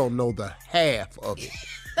 You don't know the half of it.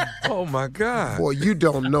 Oh, my God. Boy, you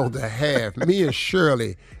don't know the half. Me and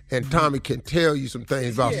Shirley and Tommy can tell you some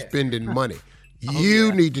things about spending money.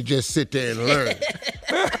 You need to just sit there and learn.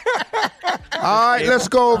 All right, let's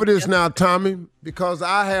go over this now, Tommy, because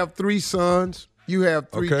I have 3 sons. You have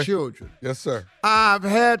 3 children. Yes, sir. I've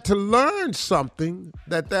had to learn something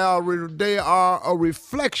that they are a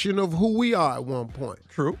reflection of who we are at one point.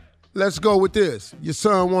 True. Let's go with this. Your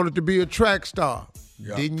son wanted to be a track star.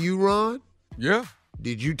 Yeah. Didn't you run? Yeah.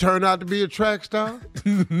 Did you turn out to be a track star?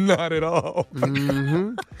 Not at all.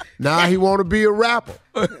 Mm-hmm. Now he want to be a rapper.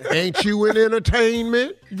 Ain't you in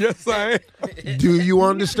entertainment? Yes, I am. Do you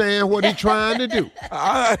understand what he's trying to do?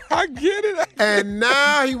 I get it. And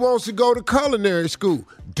now he wants to go to culinary school.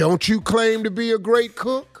 Don't you claim to be a great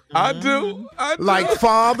cook? I do. Like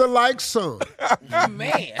father, like son.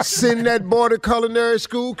 Man. Send that boy to culinary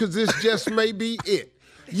school because this just may be it.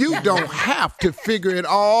 You don't have to figure it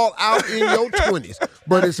all out in your 20s.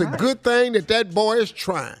 But it's a good thing that boy is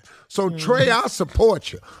trying. So, Trey, I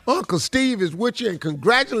support you. Uncle Steve is with you, and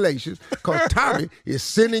congratulations, because Tommy is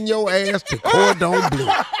sending your ass to Cordon Bleu.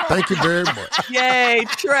 Thank you very much. Yay,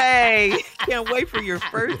 Trey. Can't wait for your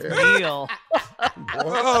first meal.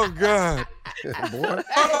 Oh, God. Boy.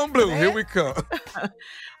 Cordon Bleu, here we come.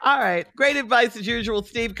 All right. Great advice as usual,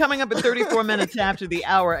 Steve. Coming up at 34 minutes after the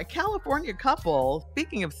hour, a California couple,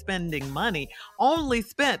 speaking of spending money, only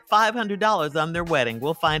spent $500 on their wedding.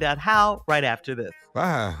 We'll find out how right after this.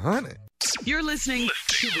 500. You're listening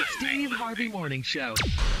to the Steve Harvey Morning Show.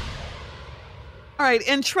 All right,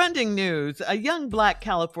 in trending news, a young Black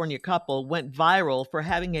California couple went viral for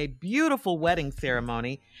having a beautiful wedding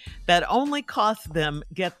ceremony that only cost them,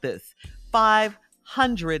 get this,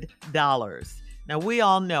 $500. Now, we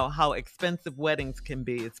all know how expensive weddings can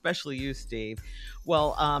be, especially you, Steve.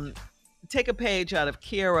 Well, take a page out of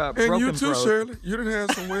Kiera And Broken you too, Bros. Shirley. You done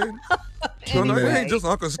had some weddings. Anyway. No, it ain't just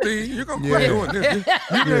Uncle Steve. You're going to quit doing this.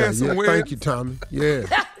 You done had some weddings. Thank you, Tommy. Yeah.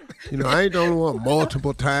 You know, I ain't the only one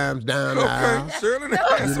multiple times down the aisle. Okay, Shirley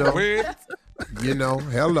done had some weddings. You know,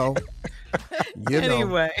 hello.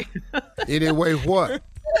 Anyway, what?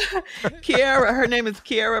 Kiera, her name is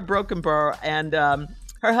Kiera Brokenborough, and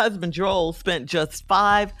her husband Joel spent just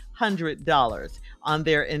 $500 on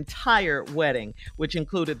their entire wedding, which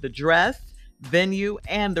included the dress, venue,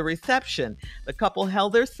 and the reception. The couple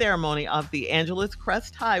held their ceremony off the Angeles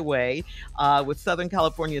Crest Highway with Southern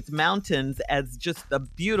California's mountains as just a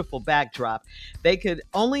beautiful backdrop. They could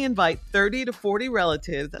only invite 30 to 40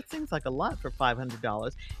 relatives. That seems like a lot for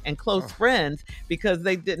 $500. And close friends because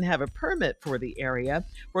they didn't have a permit for the area.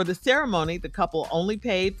 For the ceremony, the couple only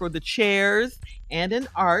paid for the chairs and an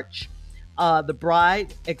arch. The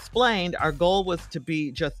bride explained, our goal was to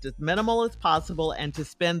be just as minimal as possible and to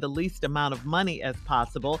spend the least amount of money as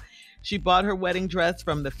possible. She bought her wedding dress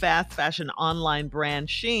from the fast fashion online brand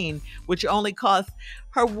Shein, which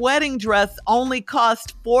her wedding dress only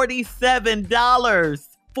cost $47.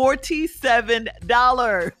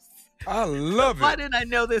 $47. I love it. Why didn't I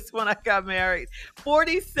know this when I got married?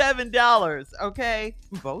 $47, okay?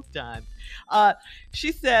 Both times.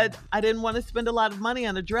 She said, I didn't want to spend a lot of money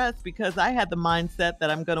on a dress because I had the mindset that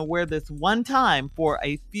I'm going to wear this one time for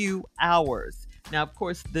a few hours. Now, of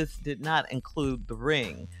course, this did not include the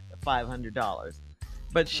ring, the $500.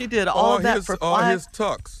 But she did all that for his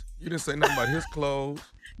tux. You didn't say nothing about his clothes.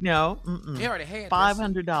 No. He already had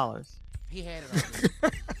 $500. He had it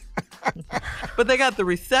already. But they got the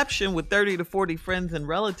reception with 30 to 40 friends and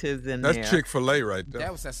relatives in there. That's Chick-fil-A right there.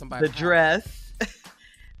 That was at somebody's The dress.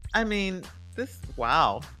 I mean,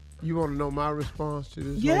 wow. You want to know my response to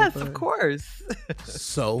this? Yes, of course.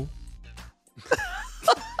 So?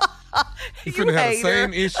 You finna have the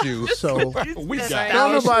same issue. So we got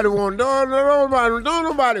don't nobody want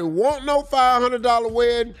no $500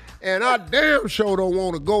 wedding, and I damn sure don't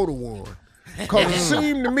want to go to one. Because it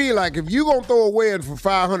seemed to me like if you going to throw a wedding for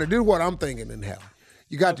 $500, this is what I'm thinking in hell.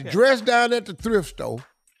 You got the dress down at the thrift store.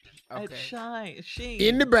 Shein.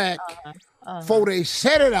 In the back, before they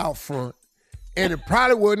set it out front, and it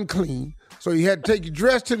probably wasn't clean, so you had to take your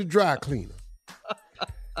dress to the dry cleaner.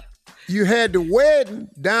 You had the wedding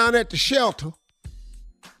down at the shelter,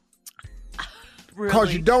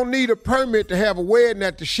 because you don't need a permit to have a wedding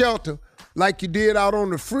at the shelter like you did out on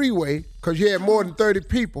the freeway, because you had more than 30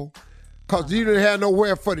 people. Because you didn't have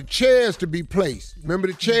nowhere for the chairs to be placed. Remember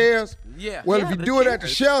the chairs? Yeah. Well, if you do it at the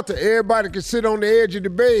shelter, everybody can sit on the edge of the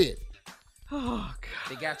bed. Oh, God.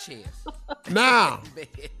 They got chairs. Now,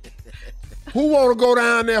 who want to go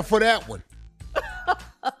down there for that one?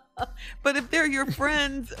 But if they're your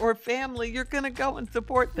friends or family, you're going to go and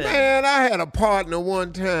support them. Man, I had a partner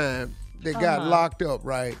one time that got locked up,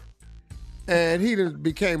 right? And he just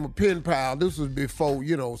became a pen pal. This was before,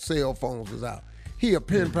 cell phones was out. He a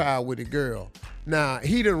pen pal with a girl. Now,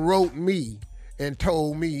 he done wrote me and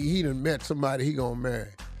told me he done met somebody he gonna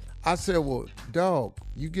marry. I said, well, dog,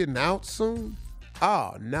 you getting out soon?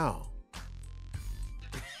 Oh, no.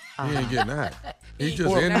 He ain't getting out. He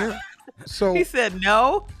just in there? So he said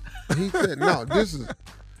no? He said, no, this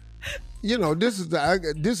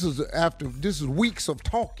is weeks of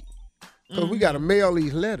talking. Because we got to mail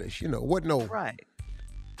these letters, Right.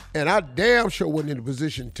 And I damn sure wasn't in a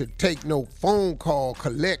position to take no phone call,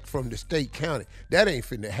 collect from the state county. That ain't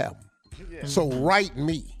finna happen. Yeah. So write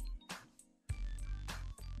me.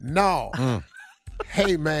 No.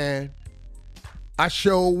 Hey, man, I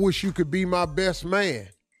sure wish you could be my best man.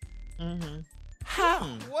 Mm-hmm. How?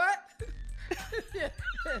 What?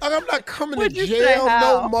 I'm not coming to jail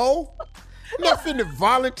no more. Not finna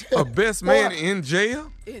volunteer. A best man in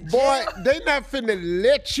jail? Boy, they not finna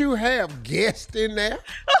let you have guests in there.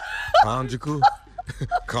 Conjugal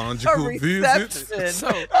visits.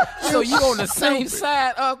 So you on the same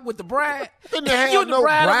side up with the bride? Finna have no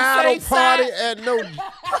bridal party and no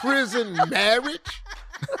prison marriage.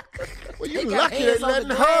 Well, you lucky they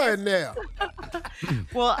letting her in there.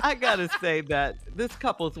 Well, I gotta say that this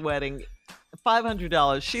couple's wedding,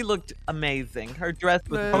 $500. She looked amazing. Her dress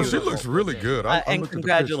was beautiful. Oh, she looks really good. And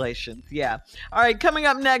congratulations. Yeah. All right, coming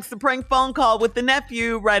up next, the prank phone call with the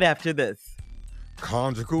nephew right after this.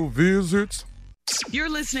 Conjugal visits. You're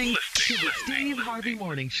listening to the Steve Harvey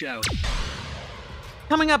Morning Show.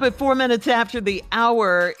 Coming up at 4 minutes after the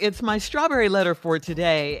hour, it's my strawberry letter for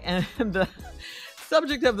today. And the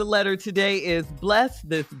subject of the letter today is bless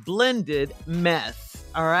this blended mess.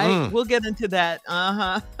 All right, we'll get into that.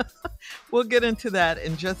 We'll get into that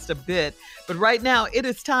in just a bit. But right now, it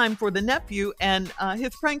is time for the nephew and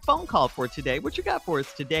his prank phone call for today. What you got for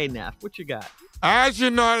us today, Neff? What you got? As you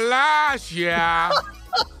know, last year,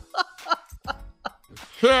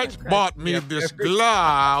 church bought me this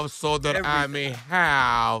glove so that I may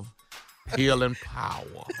have healing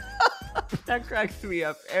power. That cracks me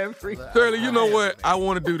up every time. Shirley, you know what? I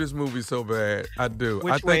want to do this movie so bad. I do.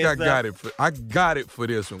 I think I got it. I got it for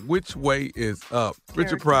this one. Which Way Is Up?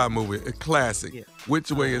 Richard Pryor movie, a classic. Yeah.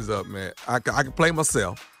 Which Way Is Up, man? I can play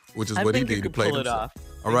myself, which is what he did. He played himself.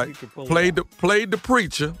 All right. Played the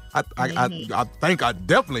preacher. I think I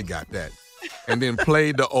definitely got that. And then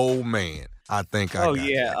played the old man. I think I got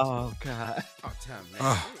that. Oh, God.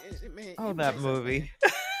 Oh, that movie.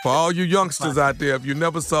 For all you youngsters out there, if you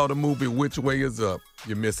never saw the movie Which Way Is Up,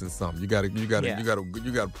 you're missing something. You gotta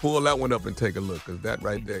pull that one up and take a look, because that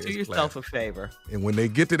right there is do yourself a favor. And when they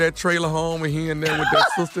get to that trailer home and he in there with that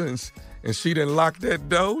sister and she didn't lock that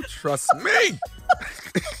door, trust me.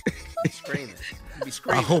 Screaming. Be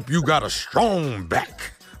screaming. I hope you got a strong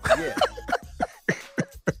back. Yeah.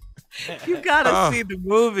 You gotta see the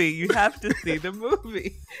movie. You have to see the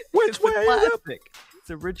movie. Which Way Is Up? It's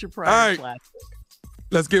a Richard Pryor classic.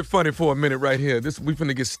 Let's get funny for a minute right here. We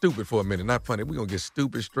finna get stupid for a minute. Not funny. We're gonna get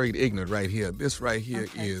stupid, straight ignorant right here. This right here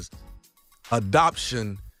is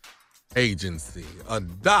adoption agency.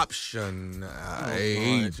 Adoption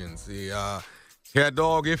agency. Cat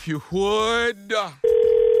dog, if you would.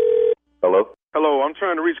 Hello? Hello, I'm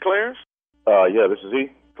trying to reach Clarence. Yeah, this is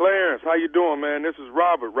he. Clarence, how you doing, man? This is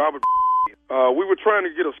Robert. We were trying to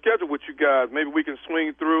get a schedule with you guys. Maybe we can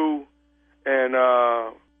swing through and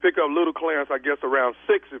pick up little Clarence, I guess, around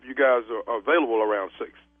 6 if you guys are available around 6.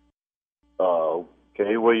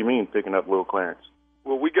 Okay, what do you mean picking up little Clarence?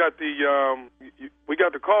 Well, we got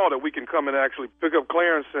the call that we can come and actually pick up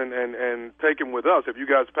Clarence and take him with us. Have you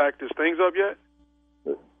guys packed his things up yet?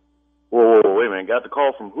 Whoa, wait a minute. Got the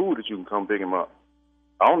call from who that you can come pick him up?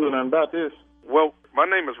 I don't know nothing about this. Well, my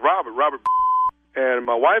name is Robert, and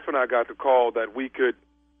my wife and I got the call that we could.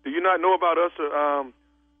 Do you not know about us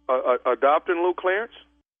adopting little Clarence?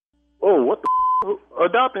 Oh, what the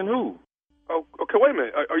adopting who? Oh, okay. Wait a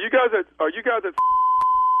minute. Are you guys at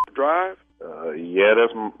Drive? Yeah,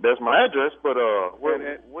 that's my address. But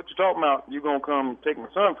what you talking about? You gonna come take my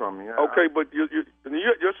son from me? Okay, but your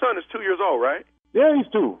son is 2 years old, right? Yeah,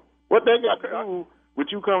 he's 2. What they got to do with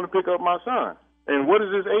you coming to pick up my son? And what is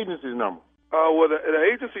this agency's number? Well, the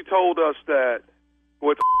agency told us that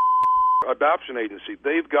with adoption agency,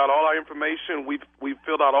 they've got all our information. We've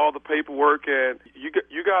filled out all the paperwork, and you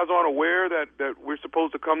guys aren't aware that we're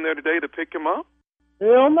supposed to come there today to pick him up?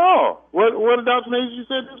 Hell no. What adoption agency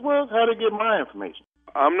said this was? How to get my information?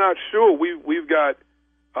 I'm not sure. We've got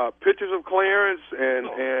pictures of Clarence, and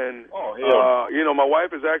my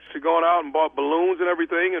wife is actually going out and bought balloons and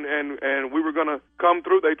everything, and we were going to come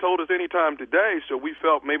through. They told us anytime today, so we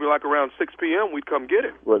felt maybe like around 6 p.m. we'd come get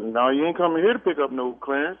him. Well, no, you ain't coming here to pick up no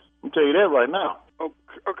Clarence. I'll tell you that right now.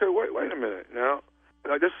 Okay, wait a minute now.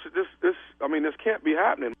 This can't be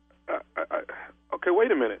happening. Okay,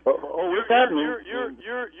 wait a minute. What's happening?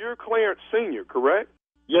 You're Clarence Senior, correct?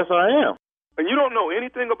 Yes, I am. And you don't know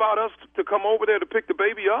anything about us to come over there to pick the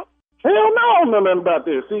baby up? Hell no, I don't know nothing about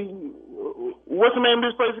this. See, what's the name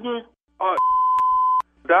of this place again?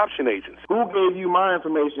 Adoption agency. Who gave you my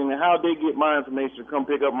information, and how they get my information to come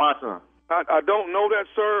pick up my son? I don't know that,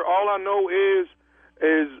 sir. All I know is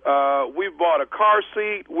we've bought a car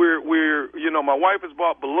seat. My wife has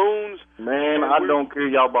bought balloons. Man, I don't care.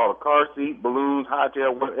 Y'all bought a car seat, balloons, hot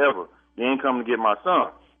tail, whatever. You ain't coming to get my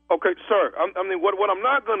son. Okay, sir. What I'm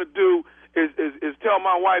not going to do is tell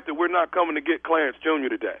my wife that we're not coming to get Clarence Jr.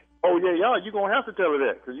 today. Oh, yeah, you're going to have to tell her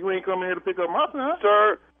that, because you ain't coming here to pick up my son.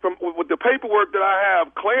 Sir, with the paperwork that I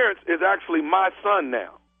have, Clarence is actually my son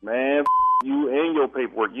now. Man, you and your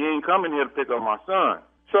paperwork. You ain't coming here to pick up my son.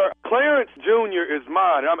 Sir, Clarence Jr. is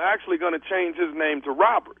mine. I'm actually going to change his name to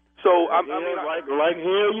Robert. So, like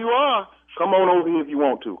hell you are. Come on over here if you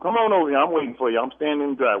want to. Come on over here. I'm waiting for you. I'm standing in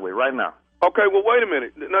the driveway right now. Okay, well, wait a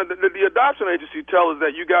minute. Now, the adoption agency tells us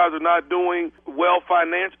that you guys are not doing well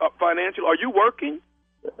financial. Are you working?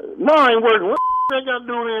 No, I ain't working. What that got to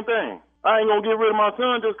do with anything? I ain't gonna get rid of my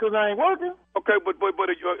son just because I ain't working. Okay, but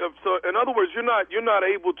so in other words, you're not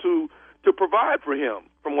able to provide for him,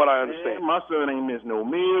 from what I understand. Man, my son ain't missed no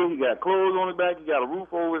meal. He got clothes on his back. He got a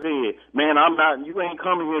roof over his head. Man, you ain't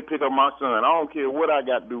coming here to pick up my son. I don't care what I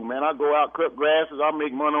got to do, man. I go out, cut grasses. I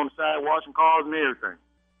make money on the side, washing cars and everything.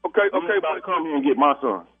 Okay, but come here and get my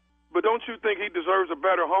son. But don't you think he deserves a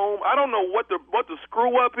better home? I don't know what the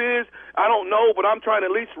screw up is. I don't know, but I'm trying to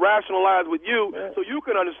at least rationalize with you so you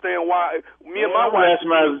can understand why me and my wife.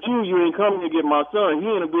 Rationalize with you. You ain't coming to get my son. He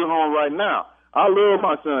in a good home right now. I love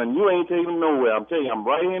my son. You ain't taking him nowhere. I'm telling you, I'm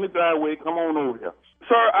right here in the driveway. Come on over here.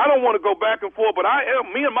 Sir, I don't want to go back and forth, but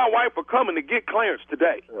me and my wife are coming to get Clarence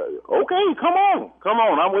today. Okay, come on. Come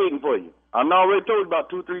on. I'm waiting for you. I already told you about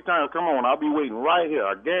 2-3 times. Come on, I'll be waiting right here.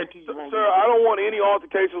 I guarantee you. Sir, I don't want any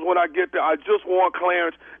altercations when I get there. I just want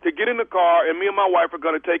Clarence to get in the car, and me and my wife are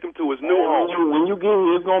going to take him to his new home. When you get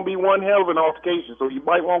here, it's going to be one hell of an altercation. So you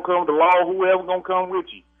might want to come to law, whoever going to come with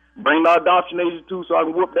you. Bring the adoption agent too, so I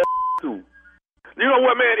can whoop that too. You know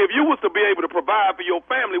what, man? If you was to be able to provide for your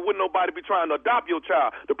family, wouldn't nobody be trying to adopt your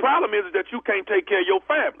child. The problem is that you can't take care of your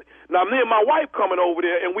family. Now, me and my wife coming over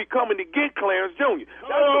there, and we coming to get Clarence Jr.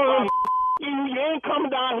 You ain't coming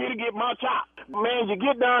down here to get my child. Man, you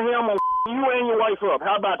get down here, I'm going to you and your wife up.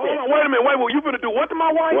 How about that? Wait a minute. Wait, you finna do what to my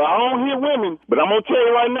wife? Well, I don't hear women, but I'm going to tell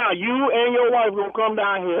you right now, you and your wife going to come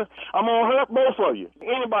down here. I'm going to hurt both of you.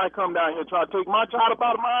 Anybody come down here try to take my child up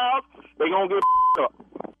out of my house, they going to get up.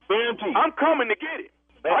 Guaranteed. I'm coming to get it.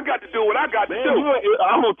 I got to do what I got to do.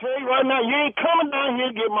 I'm going to tell you right now, you ain't coming down here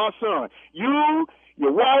to get my son. You,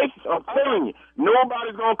 your wife, I'm telling you,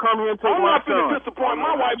 nobody's going to come here and take my son. I'm not going to disappoint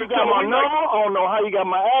my wife. You got my number. I don't know how you got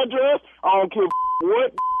my address. I don't care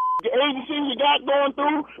what agency you got going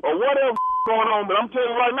through or whatever going on, but I'm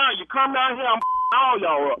telling you right now, you come down here, I'm all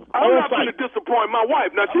y'all up. I'm not going to disappoint my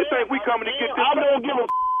wife. Now, she think we coming to get this. I don't give a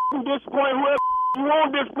disappoint whoever you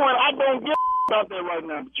want disappoint. I don't give a about that right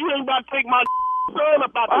now. But you ain't about to take my son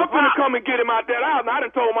up out I'm going to come and get him out that house. And I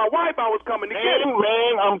done told my wife I was coming to get him.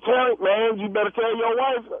 Man, I'm telling you, man, you better tell your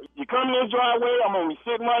wife. You come in this driveway, I'm going to be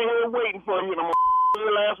sitting right here waiting for you, and I'm going to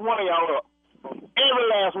every last one of y'all up. Every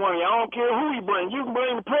last one of y'all. I don't care who you bring. You can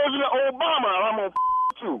bring the President Obama out. I'm going to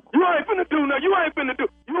you. You ain't finna do nothing. You ain't finna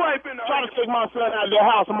try to take my son out of their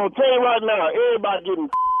house. I'm going to tell you right now, everybody getting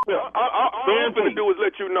all I'm finna do is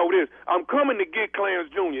let you know this. I'm coming to get Clarence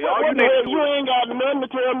Jr. You ain't got nothing to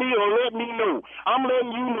tell me or let me know. I'm letting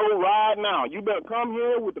you know right now. You better come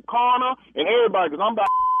here with the coroner and everybody, because I'm about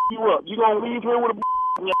to you up. You going to leave here with a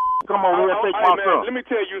come on here and take my son. Let me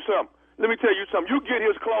tell you something. You get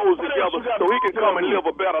his clothes together so he can come and live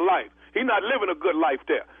a better life. He's not living a good life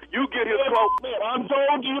there. You get his clothes. I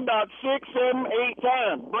told you about 6, 7, 8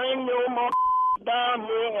 times. Bring your down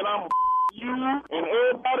here, and I'm you and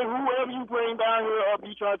everybody, whoever you bring down here up,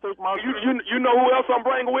 you try to take my son. You know who else I'm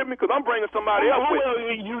bringing with me? Because I'm bringing somebody else with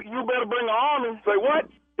me. You better bring an army. Say what?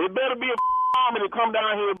 It better be a army to come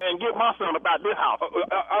down here and get my son about this house.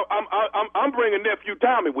 I'm bringing nephew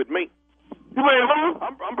Tommy with me. You bringing who?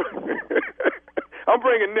 I'm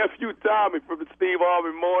bringing nephew Tommy from the Steve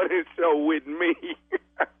Harvey Morning Show with me.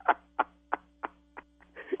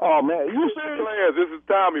 Oh man, you serious? This is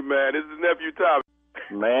Tommy, man. This is nephew Tommy.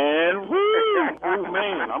 Man,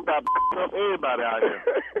 man, I'm about to up everybody out here.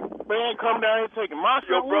 Man, come down here taking my son.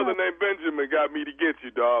 Your brother named Benjamin got me to get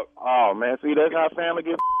you, dog. Oh, man, see, that's how family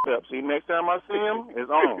gets up. See, next time I see him,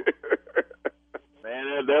 it's on.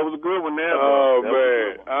 Man, that was a good one there. Oh,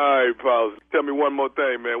 man. All right, Paul. Tell me one more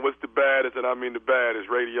thing, man. What's the baddest, and I mean the baddest,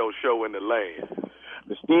 radio show in the land?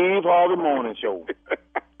 The Steve Harvey Morning Show.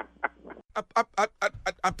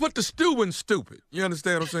 I put the stew in stupid. You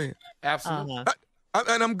understand what I'm saying? Absolutely.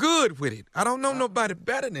 And I'm good with it. I don't know nobody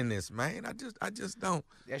better than this, man. I just don't.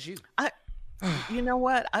 That's you. You know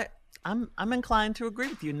what? I'm inclined to agree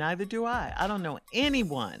with you. Neither do I. I don't know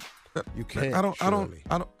anyone. You can't. I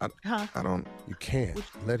don't. You can't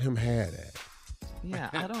let him have that. Yeah,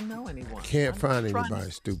 I don't know anyone. Can't find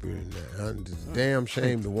anybody stupid in that. It's a damn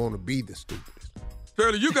shame to want to be the stupidest.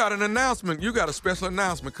 Shirley, you got an announcement. You got a special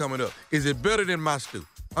announcement coming up. Is it better than my stew?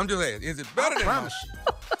 I'm just asking. Is it better than my stew?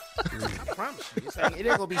 I promise you. It's like, it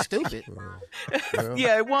ain't going to be stupid.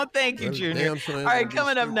 Yeah, it won't. Thank you, Junior. All right,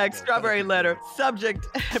 coming up next, Strawberry Letter. Subject,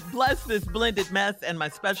 bless this blended mess, and my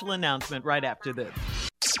special announcement right after this.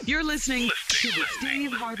 You're listening to the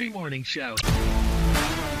Steve Harvey Morning Show.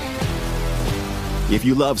 If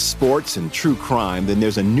you love sports and true crime, then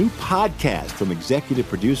there's a new podcast from executive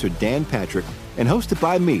producer Dan Patrick and hosted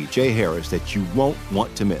by me, Jay Harris, that you won't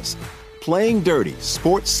want to miss. Playing Dirty: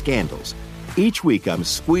 Sports Scandals. Each week, I'm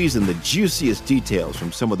squeezing the juiciest details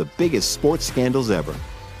from some of the biggest sports scandals ever.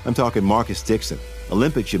 I'm talking Marcus Dixon,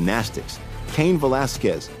 Olympic gymnastics, Cain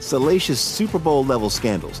Velasquez, salacious Super Bowl-level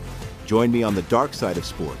scandals. Join me on the dark side of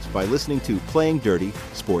sports by listening to Playing Dirty: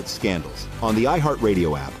 Sports Scandals on the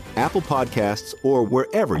iHeartRadio app, Apple Podcasts, or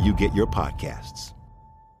wherever you get your podcasts.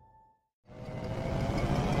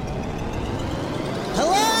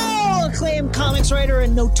 Hello, acclaimed comics writer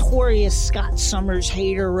and notorious Scott Summers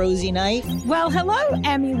hater, Rosie Knight. Well, hello,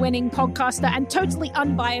 Emmy-winning podcaster and totally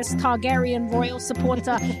unbiased Targaryen royal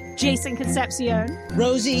supporter, Jason Concepcion.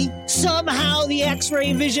 Rosie, somehow the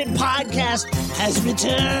X-Ray Vision podcast has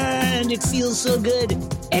returned. It feels so good.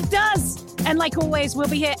 It does. And like always, we'll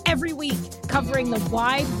be here every week covering the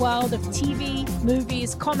wide world of TV,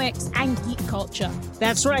 movies, comics, and geek culture.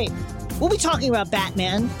 That's right. We'll be talking about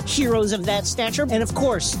Batman, heroes of that stature, and of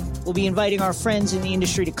course, we'll be inviting our friends in the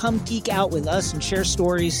industry to come geek out with us and share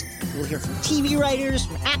stories. We'll hear from TV writers,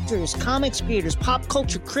 from actors, comics creators, pop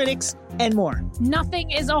culture critics, and more.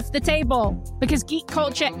 Nothing is off the table because geek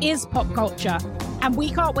culture is pop culture, and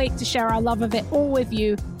we can't wait to share our love of it all with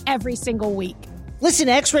you every single week. Listen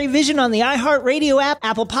to X-Ray Vision on the iHeartRadio app,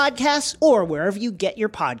 Apple Podcasts, or wherever you get your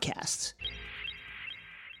podcasts.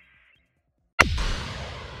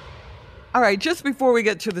 All right, just before we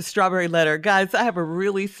get to the strawberry letter, guys, I have a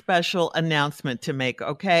really special announcement to make,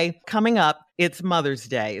 okay? Coming up, it's Mother's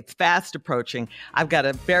Day. It's fast approaching. I've got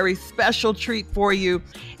a very special treat for you.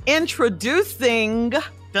 Introducing, dun,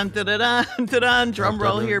 dun, dun, dun, dun, dun, drum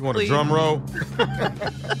roll here, please. Drum roll?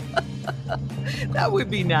 That would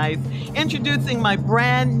be nice. Introducing my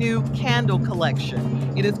brand new candle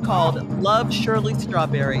collection. It is called Love Shirley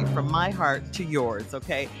Strawberry, From My Heart to Yours,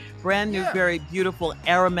 okay? Brand new, very beautiful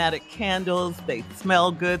aromatic candles. They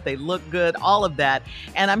smell good. They look good. All of that.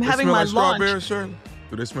 And I'm having my launch. Strawberries, Shirley?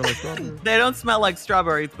 Do they smell like strawberries? They don't smell like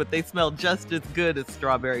strawberries, but they smell just as good as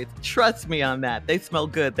strawberries. Trust me on that. They smell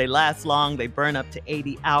good. They last long. They burn up to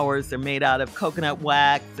 80 hours. They're made out of coconut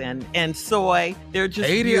wax and soy. They're just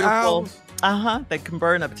 80 beautiful. hours? Uh-huh. They can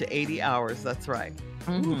burn up to 80 hours. That's right.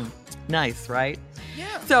 Mm-hmm. Nice, right?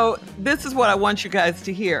 Yeah. So this is what I want you guys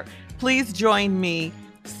to hear. Please join me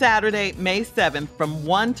Saturday, May 7th from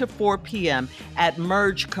 1 to 4 p.m. at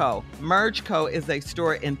Merge Co. Merge Co. is a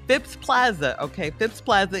store in Phipps Plaza, okay? Phipps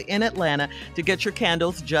Plaza in Atlanta to get your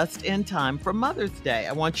candles just in time for Mother's Day.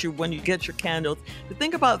 I want you, when you get your candles, to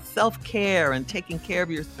think about self-care and taking care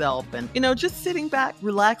of yourself and, just sitting back,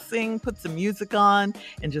 relaxing, put some music on,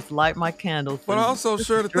 and just light my candles. But also,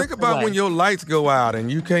 Shirley, think about when your lights go out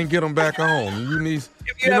and you can't get them back on. You need...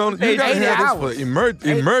 you got to have this for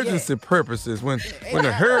emergency purposes. When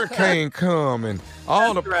the hurricane come and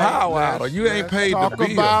all the power out, or you ain't paid the bill.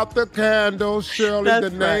 Talk about the candle, Shirley. That's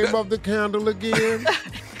the name of the candle again?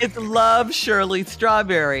 It's Love Shirley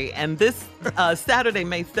Strawberry. And this Saturday,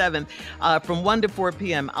 May 7th, from 1 to 4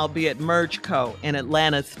 p.m., I'll be at Merge Co. in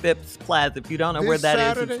Atlanta's Phipps Plaza. If you don't know where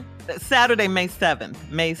that is. Saturday, May 7th.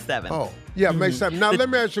 May 7th. Oh, yeah, May 7th. Now, let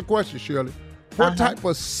me ask you a question, Shirley. What type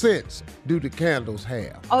of scents do the candles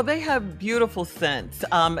have? Oh, they have beautiful scents.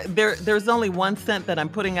 There's only one scent that I'm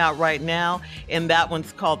putting out right now, and that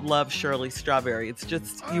one's called Love Shirley Strawberry. It's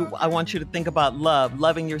just I want you to think about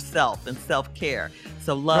loving yourself and self-care.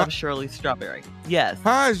 So Love Shirley Strawberry. Yes.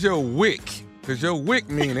 How's your wick? Because your wick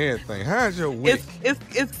mean everything. How's your wick?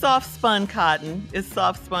 It's soft spun cotton. It's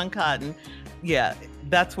soft spun cotton. Yeah.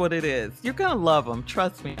 That's what it is. You're going to love them.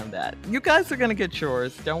 Trust me on that. You guys are going to get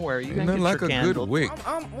yours. Don't worry. You're going to get like your candles. Good wick.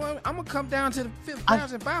 I'm going to come down to the Fifth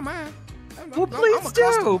Plaza and buy mine. Well, please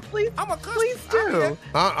do. Please do.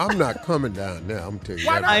 I'm not coming down there. I'm telling you.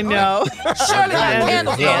 Why not? I know. Surely the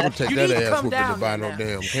candles. I'm going to take that ass whooping to buy no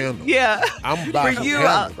damn candles. Yeah. I'm buying some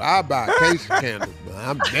candles. I'll buy a case of candles, but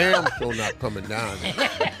I'm damn sure not coming down there.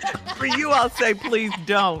 For you, I'll say please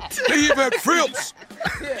don't. Leave at Frips.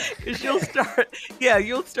 Because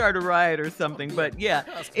you'll start a riot or something. But yeah,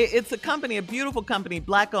 it's a beautiful company,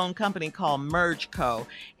 Black-owned company called Merge Co.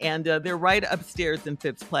 And they're right upstairs in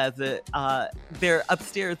Phipps Plaza. They're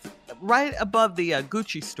upstairs right above the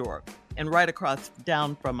Gucci store and right across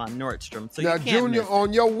down from Nordstrom. So now, you can't Junior,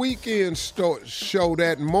 on your weekend show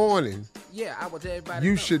that morning, I will tell everybody.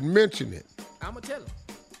 You should mention it. I'm going to tell them.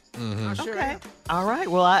 Mm-hmm. Okay. All right.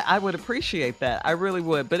 Well, I would appreciate that. I really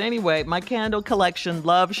would. But anyway, my candle collection,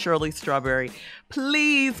 Love Shirley Strawberry.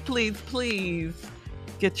 Please, please, please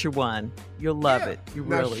get your one. You'll love it. You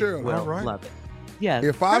really will love it. Yes.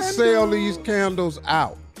 If I sell these candles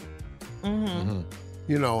out, Mm-hmm.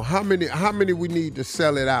 you know, how many we need to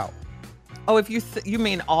sell it out? Oh, if you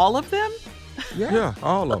mean all of them? Yeah,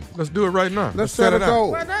 all of them. Let's do it right now. Let's set a it out.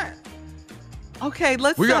 goal. Why not? Okay,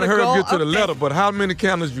 let's We set gotta a hurry goal. up, get to the Okay. letter, but how many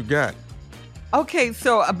candles you got? Okay,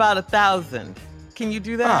 so about 1,000. Can you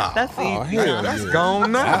do that? That's easy. hell That's yeah.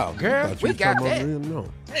 gone now. Wow, girl, thought you we were got talking about that. real no.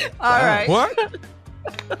 All right. What?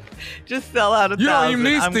 Just sell out 1,000. You don't even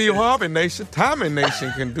need I'm Steve good. Harvey Nation. Tommy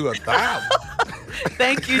Nation can do 1,000.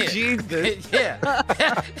 Thank you, Jesus. Yeah.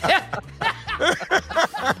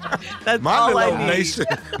 That's My all little I old need. nation.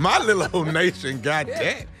 My little old nation got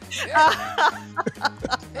that.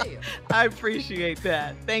 I appreciate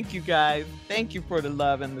that. Thank you, guys. Thank you for the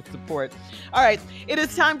love and the support. All right, it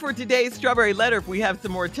is time for today's Strawberry Letter if we have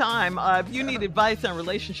some more time. If you need advice on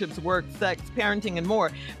relationships, work, sex, parenting, and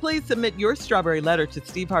more, please submit your Strawberry Letter to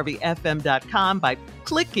steveharveyfm.com by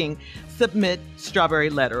clicking Submit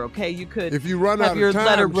Strawberry Letter, okay? You could If you run have out your of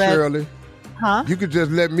letter time, read. Shirley, Huh? you could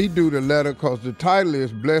just let me do the letter because the title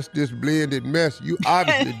is Bless This Blended Mess. You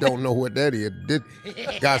obviously don't know what that is. This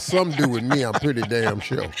got something to do with me, I'm pretty damn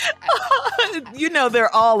sure. You know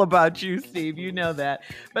they're all about you, Steve. You know that.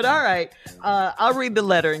 But all right, I'll read the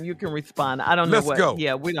letter and you can respond. I don't know Let's what. go.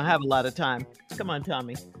 Yeah, we don't have a lot of time. Come on,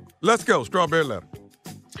 Tommy. Let's go. Strawberry letter.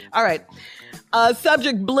 All right.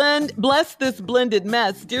 Subject, bless this blended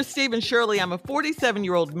mess. Dear Steve and Shirley, I'm a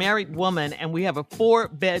 47-year-old married woman and we have a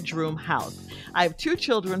 4-bedroom house. I have 2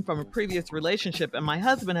 children from a previous relationship and my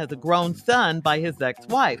husband has a grown son by his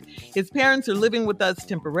ex-wife. His parents are living with us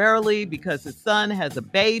temporarily because his son has a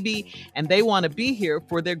baby and they want to be here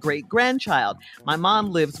for their great-grandchild. My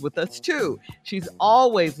mom lives with us too. She's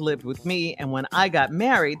always lived with me and when I got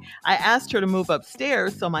married, I asked her to move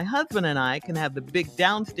upstairs so my husband and I can have the big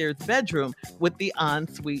downstairs bedroom with the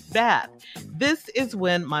ensuite bath. This is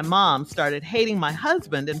when my mom started hating my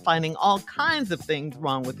husband and finding all kinds of things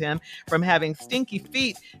wrong with him, from having stinky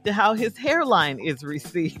feet to how his hairline is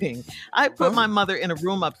receding. I put my mother in a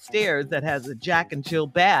room upstairs that has a Jack and Jill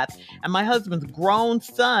bath, and my husband's grown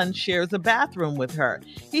son shares a bathroom with her.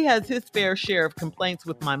 He has his fair share of complaints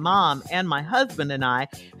with my mom, and my husband and I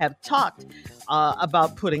have talked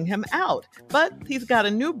about putting him out, but he's got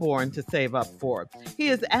a newborn to save up for. He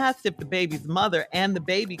has asked if the baby's mother and the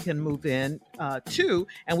baby can move in too,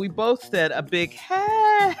 and we both said a big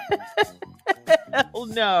hell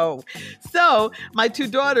no. So my 2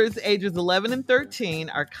 daughters, ages 11 and 13,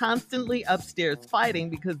 are constantly upstairs fighting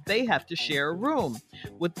because they have to share a room.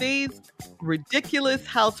 With these ridiculous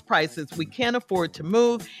house prices, we can't afford to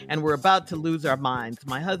move, and we're about to lose our minds.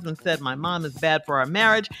 My husband said my mom is bad for our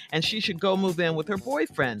marriage, and she should go move in with her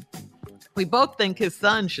boyfriend. We both think his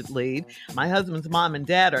son should leave. My husband's mom and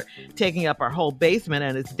dad are taking up our whole basement,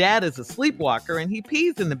 and his dad is a sleepwalker, and he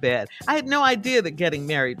pees in the bed. I had no idea that getting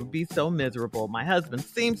married would be so miserable. My husband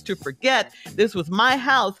seems to forget this was my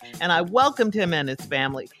house, and I welcomed him and his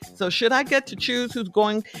family. So should I get to choose who's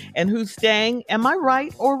going and who's staying? Am I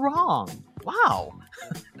right or wrong? Wow.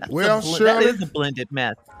 Well, that Shirley, is a blended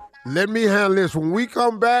mess. let me handle this. When we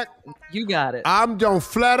come back, you got it. I'm going to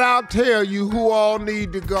flat out tell you who all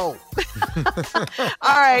need to go.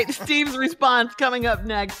 All right, Steve's response coming up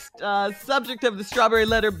next. Subject of the Strawberry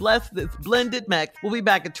Letter, bless this blended mix. We'll be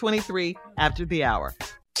back at 23 after the hour.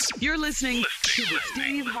 You're listening to the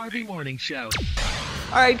Steve Harvey Morning Show.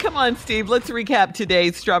 All right, come on, Steve. Let's recap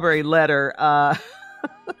today's Strawberry Letter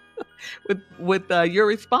with your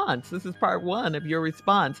response. This is part 1 of your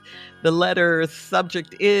response. The letter's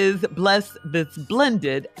subject is bless this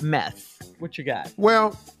blended mess. What you got?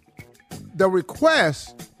 Well, the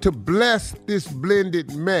request to bless this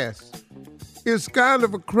blended mess is kind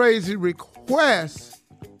of a crazy request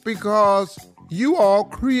because you all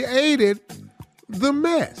created the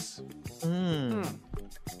mess.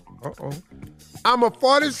 Uh-oh. I'm a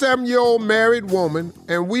 47-year-old married woman,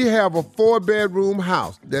 and we have a 4-bedroom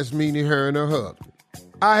house. That's meaning her and her husband.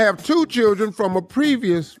 I have 2 children from a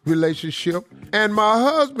previous relationship, and my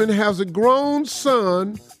husband has a grown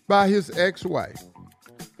son by his ex-wife.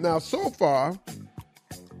 Now, so far,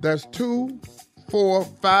 there's 2, 4,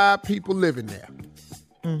 5 people living there.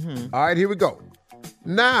 Mm-hmm. All right, here we go.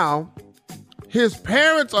 Now, his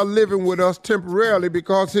parents are living with us temporarily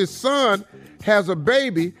because his son has a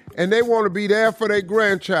baby and they want to be there for their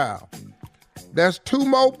grandchild. That's 2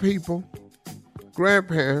 more people,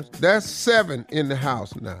 grandparents. That's 7 in the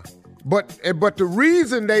house now. But the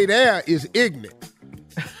reason they there is ignorant.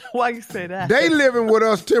 Why you say that? They living with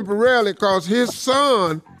us temporarily because his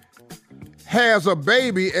son has a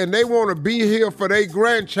baby and they want to be here for their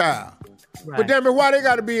grandchild. Right. But damn it, why they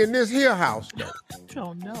got to be in this here house though? I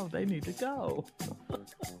don't know. They need to go.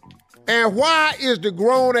 And why is the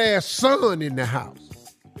grown-ass son in the house?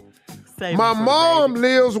 Save My mom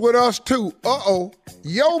lives with us too.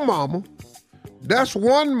 Your mama. That's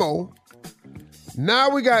one more. Now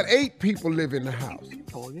we got 8 people live in the house. 8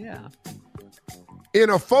 people, yeah. In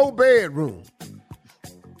a 4-bedroom.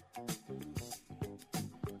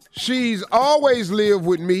 She's always lived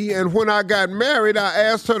with me, and when I got married, I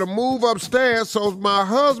asked her to move upstairs so my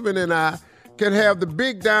husband and I can have the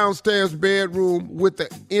big downstairs bedroom with the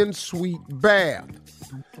en-suite bath.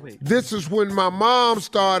 This is when my mom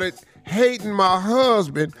started hating my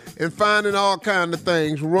husband and finding all kinds of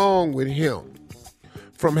things wrong with him.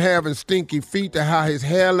 From having stinky feet to how his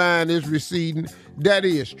hairline is receding. That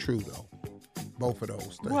is true, though. Both of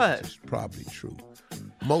those things is probably true.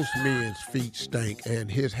 Most men's feet stink,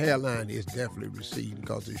 and his hairline is definitely receding,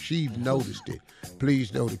 because if she's noticed it,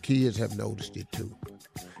 please know the kids have noticed it too.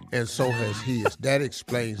 And so has his. That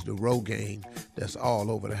explains the Rogaine that's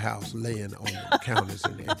all over the house, laying on the counters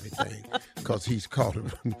and everything, because he's caught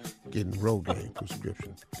him getting Rogaine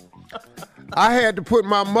prescription. I had to put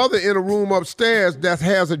my mother in a room upstairs that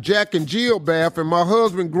has a Jack and Jill bath, and my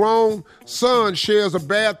husband's grown son shares a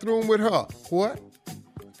bathroom with her. What?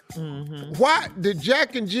 Mm-hmm. Why the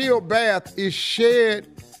Jack and Jill bath is shared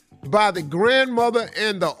by the grandmother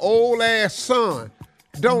and the old ass son?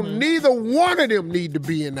 Don't neither one of them need to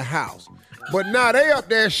be in the house. But now they up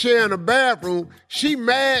there sharing a bathroom. She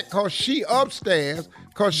mad because she upstairs,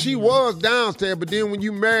 because she was downstairs, but then when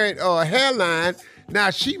you married Hairline, now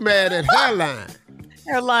she mad at Hairline.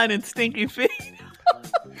 Hairline and stinky feet.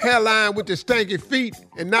 Hairline with the stinky feet,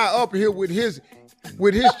 and now up here with his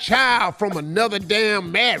child from another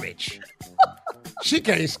damn marriage. She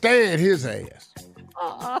can't stand his ass.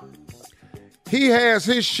 He has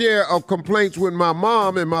his share of complaints with my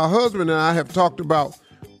mom, and my husband and I have talked about.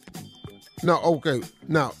 Now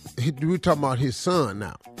we're talking about his son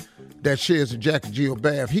now that shares a Jack and Jill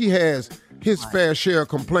bath. He has his fair share of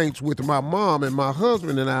complaints with my mom, and my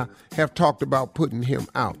husband and I have talked about putting him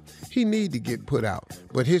out. He need to get put out,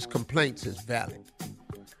 but his complaints is valid.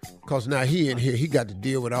 Because now he in here, he got to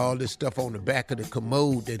deal with all this stuff on the back of the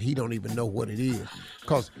commode that he don't even know what it is.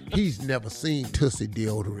 Because he's never seen Tussie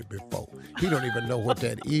deodorant before. He don't even know what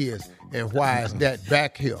that is and why is that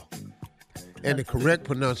back here. And the correct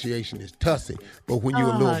pronunciation is Tussie. But when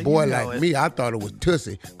you're a little boy like me, I thought it was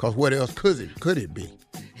Tussie, because what else could it be?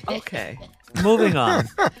 Okay. Moving on.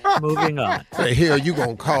 The hell you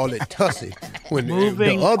gonna call it Tussie when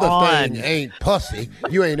the other thing ain't pussy?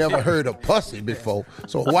 You ain't ever heard of pussy before.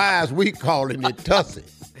 So why is we calling it Tussie?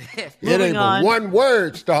 It ain't but one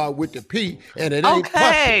word start with the P, and it ain't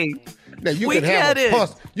pussy. Now you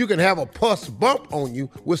can have a pus bump on you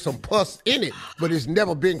with some pus in it, but it's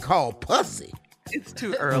never been called pussy. It's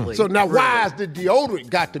too early. So now why is the deodorant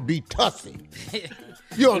got to be Tussie?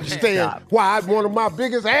 You understand why one of my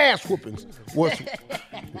biggest ass whoopings was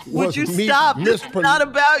Would you stop? This is not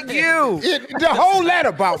about you. The whole lot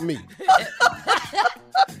about me.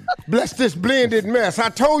 Bless this blended mess. I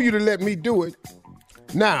told you to let me do it.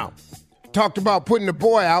 Now, talked about putting the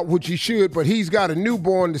boy out, which he should, but he's got a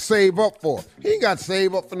newborn to save up for. He ain't got to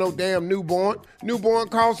save up for no damn newborn. Newborn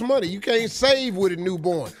costs money. You can't save with a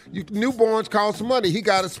newborn. Newborns cost money. He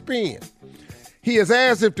got to spend. He has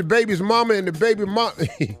asked if the baby's mama and the baby mama...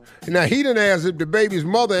 Now, he didn't ask if the baby's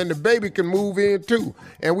mother and the baby can move in, too.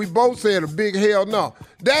 And we both said a big hell no.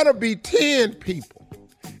 That'll be 10 people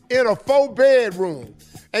in a 4-bedroom.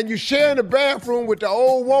 And you sharing the bathroom with the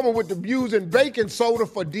old woman with the using baking soda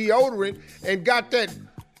for deodorant and got that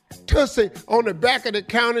Tussie on the back of the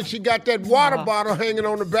counter. She got that water bottle hanging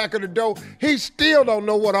on the back of the door. He still don't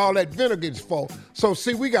know what all that vinegar's for. So,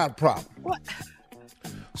 see, we got a problem. What?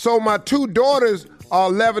 So my 2 daughters are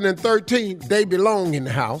 11 and 13. They belong in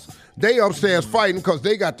the house. They upstairs fighting because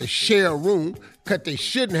they got to share a room, because they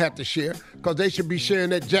shouldn't have to share, because they should be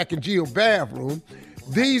sharing that Jack and Jill bathroom.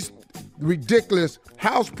 These ridiculous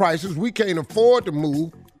house prices, we can't afford to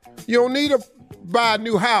move. You don't need to buy a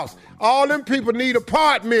new house. All them people need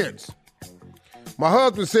apartments. My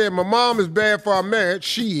husband said my mom is bad for our marriage.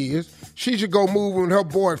 She is. She should go move with her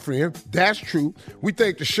boyfriend. That's true. We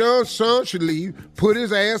think the son should leave, put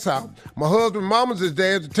his ass out. My husband, mama's his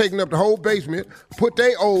dads are taking up the whole basement, put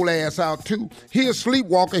their old ass out too. He a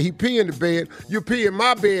sleepwalker, he pee in the bed. You pee in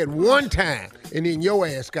my bed one time, and then your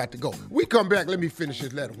ass got to go. We come back, let me finish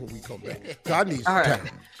this letter when we come back. I need some time.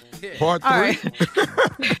 Part 3. All right.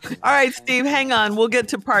 All right, Steve, hang on. We'll get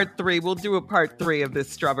to part 3. We'll do a part 3 of this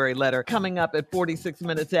strawberry letter coming up at 46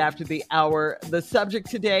 minutes after the hour. The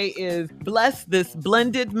subject today is Bless This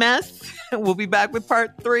Blended Mess. We'll be back with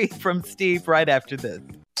part 3 from Steve right after this.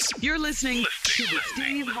 You're listening to the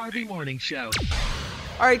Steve Harvey Morning Show.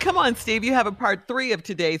 All right, come on, Steve. You have a part 3 of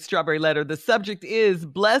today's Strawberry Letter. The subject is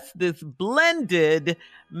bless this blended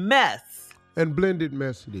mess. And blended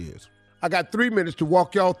mess it is. I got 3 minutes to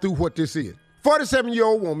walk y'all through what this is.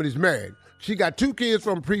 47-year-old woman is married. She got 2 kids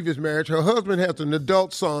from a previous marriage. Her husband has an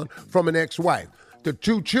adult son from an ex-wife. The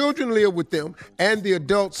 2 children live with them, and the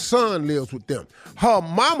adult son lives with them. Her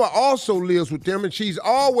mama also lives with them, and she's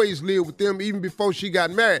always lived with them even before she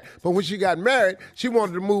got married. But when she got married, she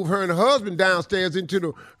wanted to move her and her husband downstairs into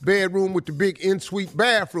the bedroom with the big en-suite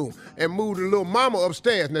bathroom and move the little mama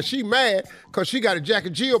upstairs. Now, she mad because she got a Jack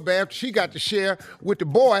and Jill bath she got to share with the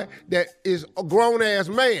boy that is a grown-ass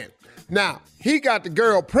man. Now, he got the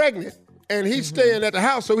girl pregnant, and he's staying at the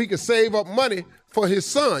house so he can save up money for his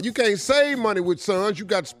son. You can't save money with sons. You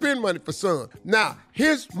got to spend money for sons. Now,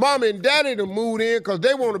 his mama and daddy done moved in because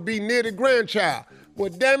they want to be near the grandchild. Well,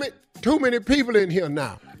 damn it, too many people in here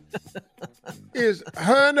now. It's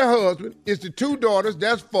her and the husband. It's the 2 daughters.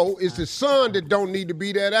 That's 4. It's the son that don't need to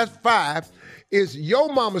be there. That's 5. It's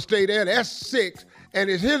your mama stay there. That's 6. And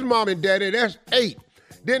it's his mom and daddy. That's 8.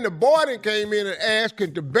 Then the boy that came in and asked,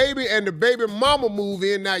 could the baby and the baby mama move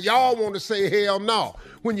in? Now, y'all want to say hell no.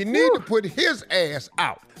 When you need to put his ass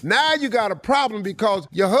out. Now you got a problem because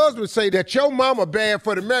your husband say that your mama bad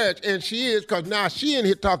for the marriage, and she is, because now she in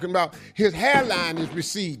here talking about his hairline is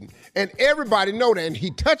receding. And everybody know that, and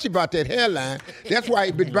he touchy about that hairline. That's why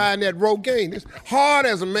he been buying that Rogaine. It's hard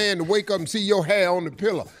as a man to wake up and see your hair on the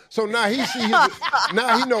pillow. So now he see his,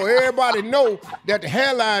 now he know, everybody know that the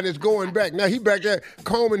hairline is going back. Now he back there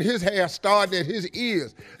combing his hair, starting at his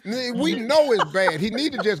ears. We know it's bad. He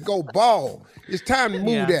need to just go bald. It's time to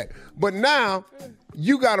move that. But now,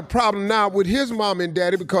 you got a problem now with his mom and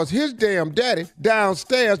daddy because his damn daddy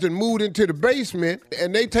downstairs and moved into the basement,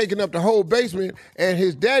 and they taking up the whole basement, and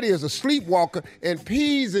his daddy is a sleepwalker and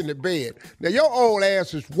pees in the bed. Now, your old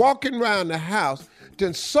ass is walking around the house,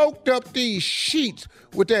 then soaked up these sheets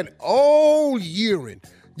with that old urine.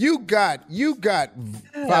 You got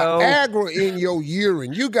Viagra in your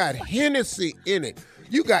urine. You got Hennessy in it.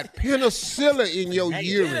 You got penicillin in your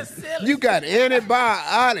urine. You got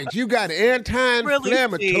antibiotics. You got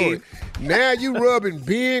anti-inflammatory. Really, now you rubbing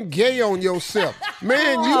being gay on yourself.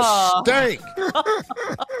 Man, you stink.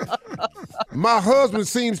 My husband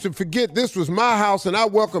seems to forget this was my house and I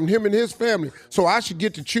welcomed him and his family, so I should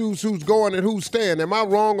get to choose who's going and who's staying. Am I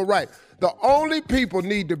wrong or right? The only people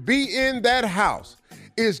need to be in that house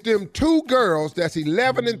is them 2 girls that's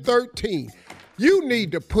 11 and 13. You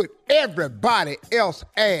need to put everybody else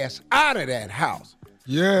ass out of that house.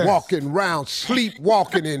 Yes. Walking around,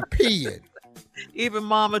 sleepwalking and peeing. Even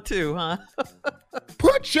mama too, huh?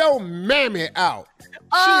 Put your mammy out. She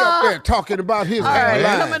up there talking about his hairline.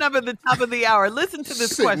 Right, coming up at the top of the hour. Listen to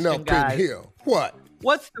this question, up guys. In here. What?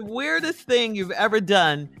 What's the weirdest thing you've ever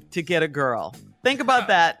done to get a girl? Think about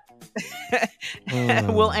that.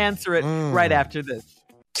 We'll answer it right after this.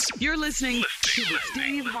 You're listening to the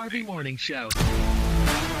Steve Harvey Morning Show.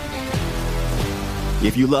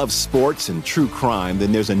 If you love sports and true crime,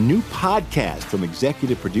 then there's a new podcast from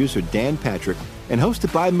executive producer Dan Patrick and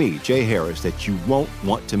hosted by me, Jay Harris, that you won't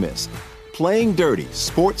want to miss. Playing Dirty: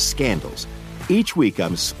 Sports Scandals. Each week,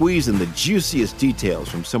 I'm squeezing the juiciest details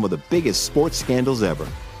from some of the biggest sports scandals ever.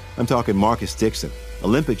 I'm talking Marcus Dixon,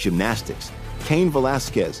 Olympic gymnastics, Cain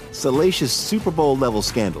Velasquez, salacious Super Bowl-level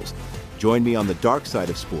scandals. Join me on the dark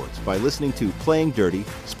side of sports by listening to Playing Dirty: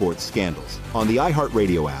 Sports Scandals on the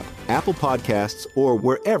iHeartRadio app, Apple Podcasts, or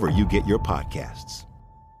wherever you get your podcasts.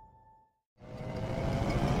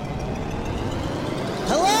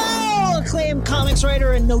 Hello, acclaimed comics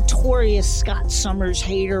writer and notorious Scott Summers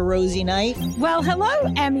hater, Rosie Knight. Well,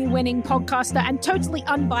 hello, Emmy-winning podcaster and totally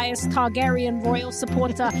unbiased Targaryen royal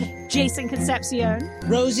supporter, Jason Concepcion.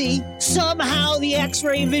 Rosie, somehow the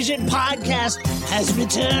X-Ray Vision podcast has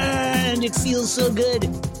returned. It feels so good.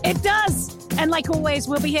 It does. And like always,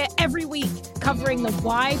 we'll be here every week covering the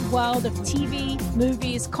wide world of TV,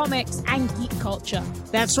 movies, comics, and geek culture.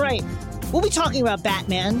 That's right. We'll be talking about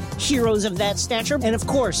Batman, heroes of that stature, and of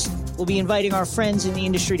course, we'll be inviting our friends in the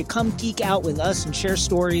industry to come geek out with us and share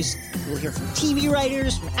stories. We'll hear from TV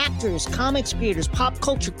writers, from actors, comics creators, pop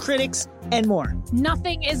culture critics, and more.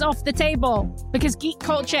 Nothing is off the table because geek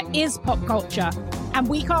culture is pop culture, and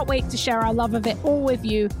we can't wait to share our love of it all with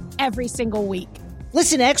you every single week.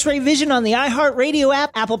 Listen to X-Ray Vision on the iHeartRadio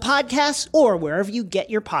app, Apple Podcasts, or wherever you get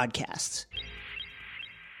your podcasts.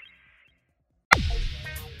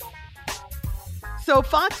 So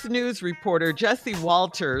Fox News reporter Jesse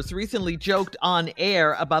Walters recently joked on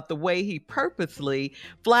air about the way he purposely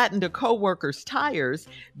flattened a coworker's tires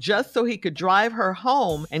just so he could drive her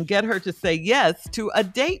home and get her to say yes to a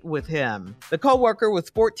date with him. The coworker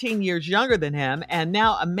was 14 years younger than him, and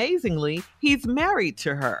now, amazingly, he's married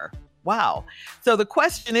to her. Wow. So the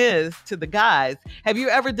question is to the guys, have you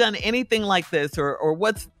ever done anything like this, or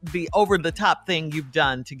what's the over-the-top thing you've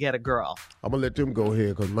done to get a girl? I'm going to let them go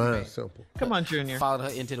here because mine's simple. Come on, Junior. Followed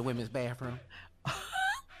her into the women's bathroom.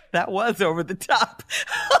 That was over the top.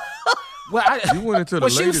 Well, you went into the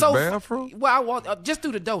ladies' bathroom? Well, I walked just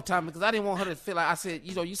through the door, Tommy, because I didn't want her to feel like I said,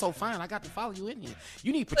 you so fine, I got to follow you in here.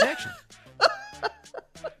 You need protection.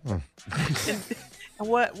 And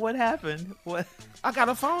what happened? What? I got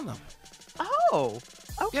her phone number. Oh,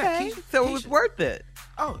 okay. Yeah, so it was worth it.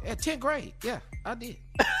 Oh, at 10th grade. Yeah, I did.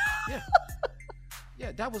 Yeah.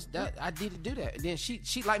 Yeah, that was that. I did do that. And then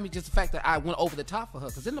she liked me just the fact that I went over the top for her,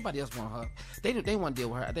 because then nobody else wanted her. They didn't want to deal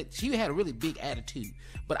with her. She had a really big attitude.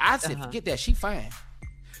 But I said, forget that. She fine.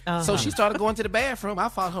 So she started going to the bathroom. I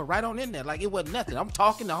followed her right on in there like it wasn't nothing. I'm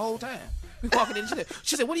talking the whole time. We walking in.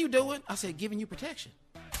 She said, what are you doing? I said, giving you protection.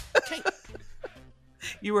 Okay.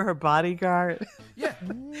 You were her bodyguard? Yeah.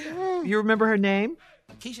 You remember her name?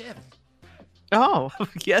 Keisha Evans. Oh,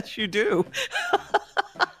 yes, you do.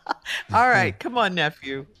 All right, come on,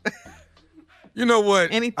 nephew. You know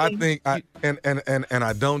what? Anything I think and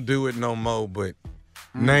I don't do it no more, but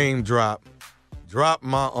name drop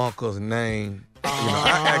my uncle's name. You know,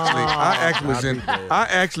 I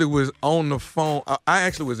actually was on the phone. I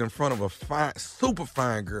actually was in front of a super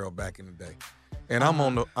fine girl back in the day. And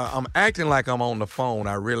I'm acting like I'm on the phone.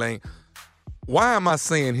 I really ain't. Why am I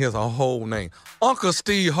saying his whole name? Uncle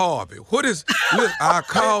Steve Harvey. Look, I'll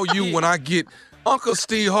call you when I get Uncle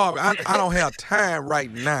Steve Harvey. I don't have time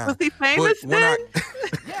right now. Was he famous then?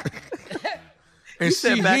 And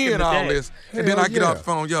she hearing all this. And then I get off the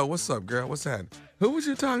phone. Yo, what's up, girl? What's happening? Who was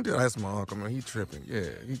you talking to? That's my uncle, man. He tripping. Yeah,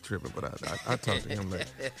 he tripping. But I talked to him like,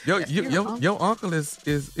 your uncle is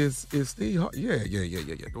Steve Harvey. Yeah.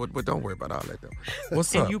 But don't worry about all that though.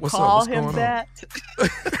 What's up? And you what's call up? What's him going that?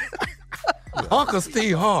 Uncle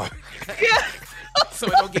Steve Harvey. Yeah. So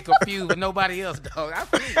it don't get confused with nobody else, dog. I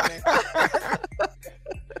feel it,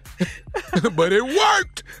 man. But it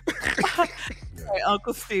worked. All right,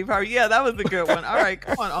 Uncle Steve Harvey. Yeah, that was a good one. All right,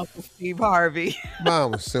 come on, Uncle Steve Harvey.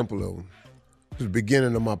 Mine was simple, though. It was the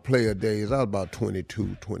beginning of my player days. I was about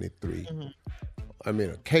 22, 23. Mm-hmm. I'm in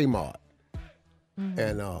a Kmart. Mm-hmm.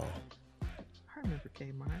 And I remember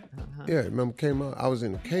Kmart. Uh-huh. Yeah, remember Kmart? I was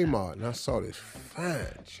in the Kmart, and I saw this fine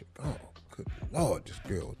chick. Oh, good Lord, this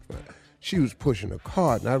girl was fine. She was pushing a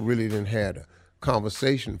cart, and I really didn't have a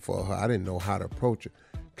conversation for her. I didn't know how to approach her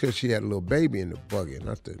because she had a little baby in the buggy. And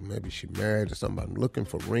I thought maybe she married or something. I'm looking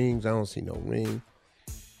for rings. I don't see no ring.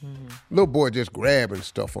 Mm-hmm. Little boy just grabbing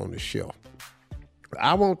stuff on the shelf.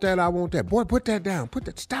 I want that. Boy, put that down.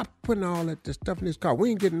 Stop putting all that stuff in this car.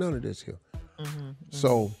 We ain't getting none of this here. Mm-hmm.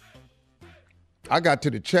 So I got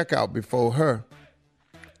to the checkout before her.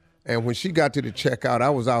 And when she got to the checkout,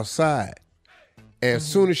 I was outside. And as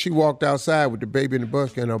soon as she walked outside with the baby in the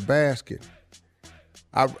bucket and her basket,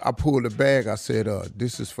 I pulled the bag. I said,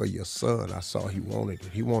 this is for your son. I saw he wanted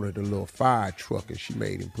it. He wanted a little fire truck, and she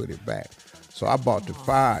made him put it back. So I bought the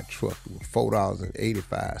fire truck with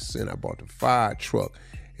 $4.85. I bought the fire truck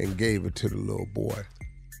and gave it to the little boy.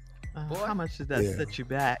 How much did that set you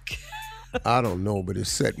back? I don't know, but it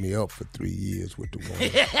set me up for 3 years with the woman.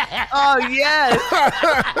 Oh, yes.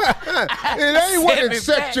 It ain't what it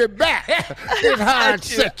set you back. It's how it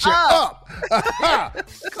set you up.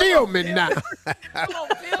 Feel me now.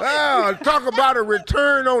 Talk about a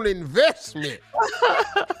return on investment.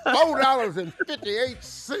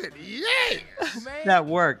 $4.58. Yeah. That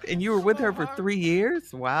worked. And you were with her for 3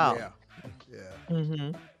 years? Wow. Yeah.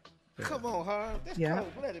 Mm-hmm. Come on, Harv. That's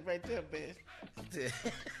cold-blooded right there, man.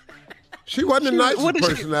 She wasn't the nicest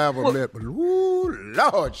person I ever met, but ooh,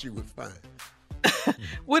 Lord, she was fine.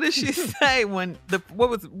 What did she say when what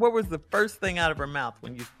was the first thing out of her mouth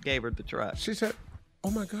when you gave her the truck? She said,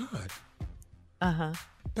 "Oh my God,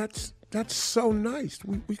 that's so nice.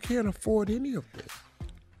 We can't afford any of this."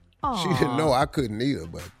 Aww. She didn't know I couldn't either,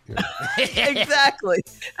 but you know. Exactly.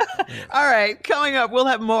 All right, coming up, we'll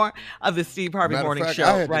have more of the Steve Harvey Morning Show.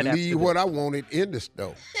 I had right to leave after what I wanted in the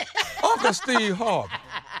stove. Uncle Steve Harvey.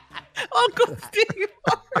 Uncle Steve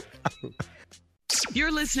Harvey.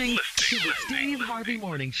 You're listening to the Steve Harvey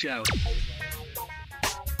Morning Show.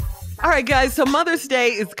 All right, guys, so Mother's Day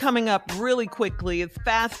is coming up really quickly. It's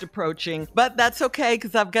fast approaching, but that's okay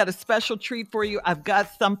because I've got a special treat for you. I've got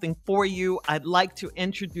something for you. I'd like to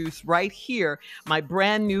introduce right here my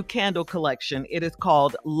brand new candle collection. It is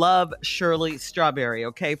called Love Shirley Strawberry,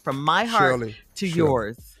 okay? From my heart Shirley, to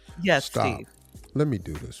yours. Yes, Stop. Steve. Let me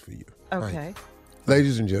do this for you. Okay.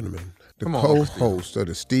 Ladies and gentlemen, the co-host of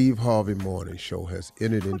the Steve Harvey Morning Show has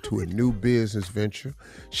entered into a new business venture.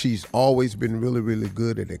 She's always been really, really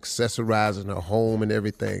good at accessorizing her home and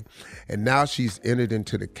everything. And now she's entered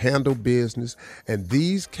into the candle business. And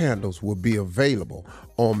these candles will be available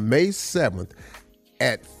on May 7th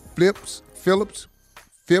at Phipps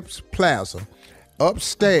Plaza,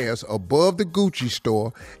 upstairs above the Gucci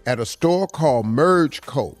store at a store called Merge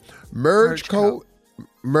Co. Merge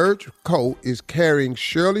Co. is carrying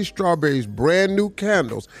Shirley Strawberry's brand new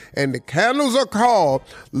candles, and the candles are called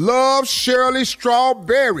Love Shirley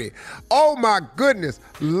Strawberry. Oh my goodness,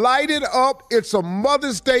 light it up. It's a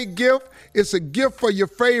Mother's Day gift. It's a gift for your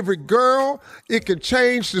favorite girl. It can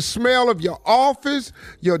change the smell of your office,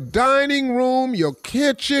 your dining room, your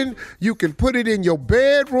kitchen. You can put it in your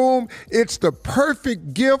bedroom. It's the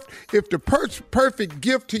perfect gift. If the perfect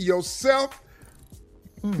gift to yourself,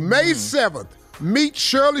 May 7th, meet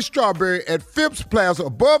Shirley Strawberry at Phipps Plaza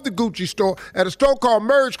above the Gucci store at a store called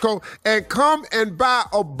Merge Co. and come and buy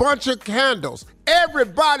a bunch of candles.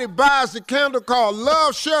 Everybody buys the candle called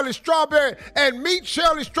Love Shirley Strawberry and meet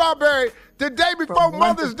Shirley Strawberry the day before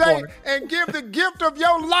Mother's Day and give the gift of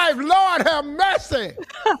your life. Lord have mercy.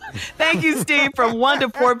 Thank you, Steve. From 1 to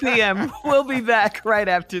 4 p.m. We'll be back right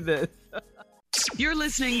after this. You're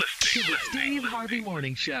listening to the Steve Harvey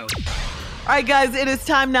Morning Show. All right, guys, it is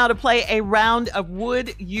time now to play a round of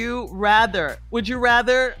Would You Rather. Would you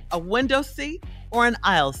rather a window seat or an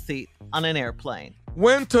aisle seat on an airplane?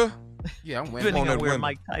 Winter. Yeah, I'm Depending winning. on where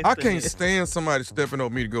Mike Tyson I can't is. stand somebody stepping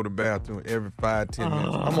over me to go to the bathroom every 5-10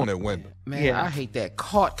 minutes. I'm on that window. Man, I hate that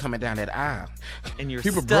cart coming down that aisle. And you're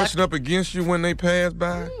People stuck. brushing up against you when they pass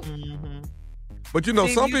by. Mm-hmm. But you know,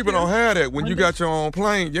 Steve, some you people do? don't have that. When you Windows? got your own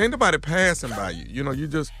plane, you ain't nobody passing by you. You know, you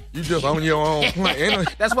just on your own plane.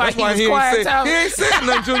 That's why he was he quiet, ain't Tom. he ain't saying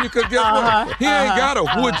nothing, Junior, because guess what? He ain't got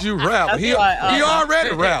a would you rather. He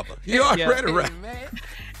already rather. He already rather.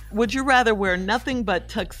 Would you rather wear nothing but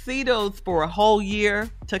tuxedos for a whole year,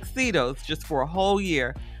 tuxedos just for a whole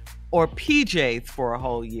year, or PJs for a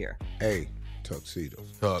whole year? Hey,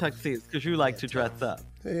 tuxedos. Tuxedos, because you like to dress up.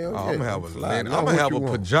 Hell I'm yeah. gonna have a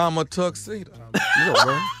pajama tuxedo. You know,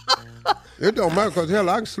 man. It don't matter because hell,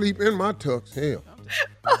 I can sleep in my tux. Hell.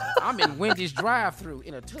 I'm in Wendy's drive-thru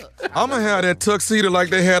in a tux. I'm gonna have that tuxedo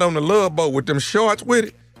like they had on the Love Boat with them shorts with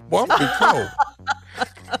it. Boy, I'm gonna be cold.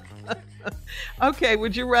 Okay,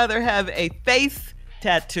 would you rather have a face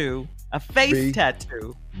tattoo,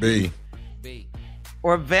 tattoo, B,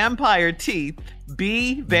 or vampire teeth?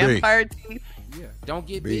 B, vampire teeth? Yeah, don't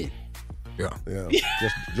get B. big. Yeah.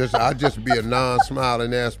 I just be a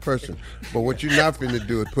non-smiling ass person. But what you're not finna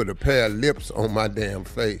do is put a pair of lips on my damn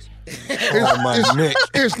face. On my neck.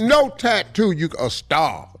 It's no tattoo. A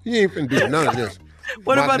star. You ain't finna do none of this.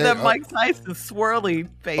 What about that Mike Tyson swirly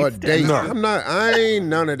face tattoo? No, I ain't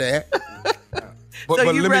none of that. But So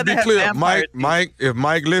let you'd me rather be have clear, vampire Mike. If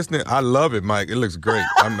Mike listening, I love it, Mike. It looks great.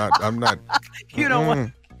 I'm not. You don't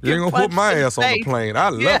want. You ain't gonna put my ass on the face. plane. I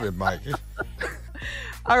love it, Mike.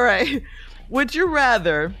 All right. Would you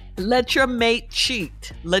rather let your mate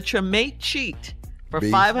cheat? Let your mate cheat for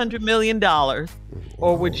B. $500 million,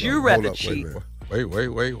 or would you rather cheat?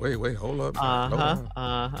 Wait. Hold up. Come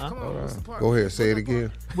on. Go ahead. Say it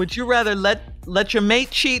again. Would you rather let your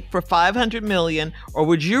mate cheat for $500 million, or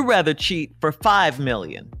would you rather cheat for $5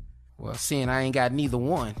 million? Well, seeing I ain't got neither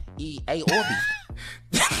one, A or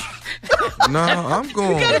B. No, I'm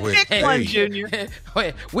going You gotta with pick A. one, Junior.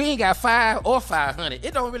 Wait, we ain't got 5 or 500.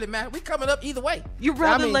 It don't really matter. We coming up either way. You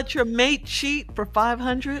rather let your mate cheat for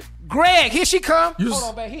 $500? Greg, here she come. You, Hold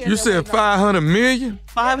on back here. you said 500 million?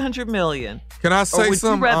 $500 million. Can I Or say would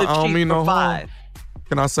something? you rather I don't cheat mean for no harm. $5?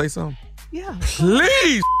 Can I say something? Yeah.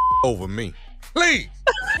 Please over me. Please.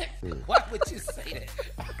 Why would you say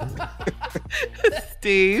that?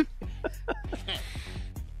 Steve.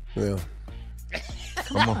 Well,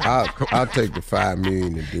 I'll take the $5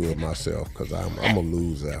 million and do it myself because I'm gonna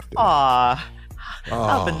lose after. Aw. How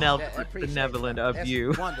Aw. benevolent of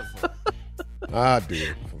you. Wonderful. I'll do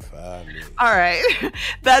it for $5 million. All right.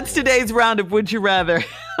 That's today's round of Would You Rather.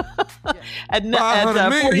 At 500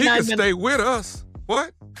 million. He 49 can minutes. stay with us.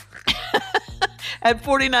 What? At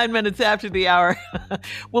 49 minutes after the hour,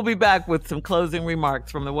 we'll be back with some closing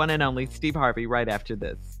remarks from the one and only Steve Harvey right after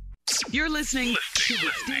this. You're listening to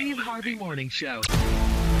the Steve Harvey Morning Show.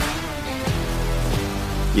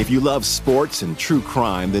 If you love sports and true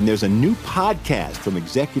crime, then there's a new podcast from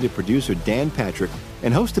executive producer Dan Patrick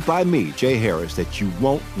and hosted by me, Jay Harris, that you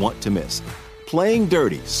won't want to miss. Playing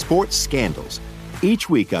Dirty: Sports Scandals. Each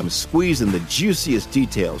week, I'm squeezing the juiciest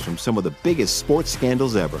details from some of the biggest sports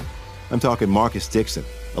scandals ever. I'm talking Marcus Dixon,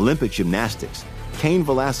 Olympic gymnastics, Cain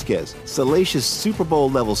Velasquez, salacious Super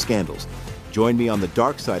Bowl-level scandals. Join me on the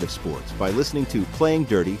dark side of sports by listening to Playing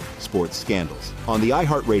Dirty: Sports Scandals on the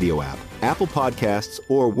iHeartRadio app, Apple Podcasts,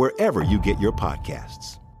 or wherever you get your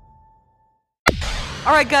podcasts.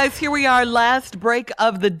 All right, guys, here we are, last break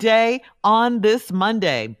of the day on this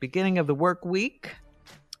Monday, beginning of the work week.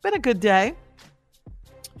 Been a good day.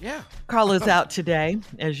 Yeah. Carla's out today,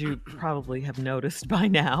 as you probably have noticed by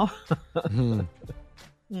now.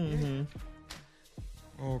 Mm-hmm.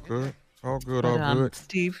 All good. All good, all good.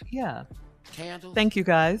 Steve, yeah. Candles. Thank you,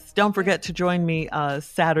 guys. Don't forget to join me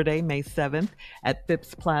Saturday, May 7th at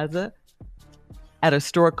Phipps Plaza at a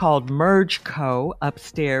store called Merge Co.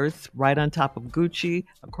 upstairs, right on top of Gucci,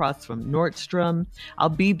 across from Nordstrom. I'll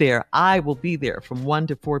be there. I will be there from 1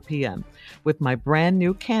 to 4 p.m. with my brand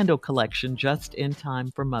new candle collection just in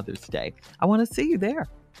time for Mother's Day. I want to see you there.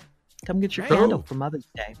 Come get your candle for Mother's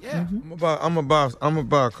Day. Yeah. I'm gonna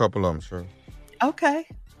buy a couple of them, Shirley. Okay.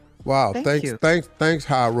 Wow. Thank you. Thanks,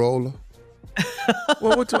 High Roller.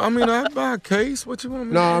 Well, I buy a case. What you want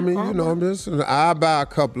me? No, I mean, I buy a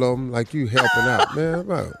couple of them like you helping out, man.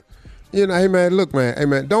 Bro. You know, hey man, look,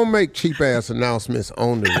 man, don't make cheap ass announcements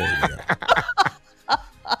on the radio.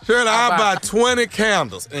 Shirley, I'll buy 20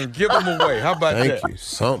 candles and give them away. How about that? Thank you,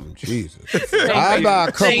 something, Jesus. I buy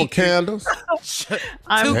a couple candles. 2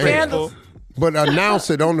 candles. But announce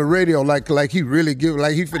it on the radio like he really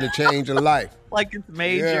like he finna change a life. Like it's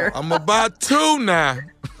major. Yeah, I'm about 2 now.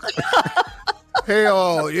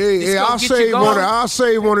 Hell, yeah. I'll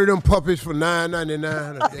save one of them puppies for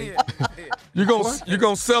 $9.99 a day. You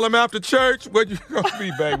gonna sell them after church? Where you gonna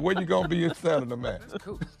be, baby? Where you gonna be selling them at?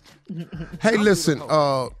 Cool. Hey, listen,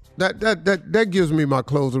 that gives me my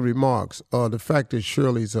closing remarks. The fact that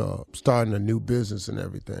Shirley's starting a new business and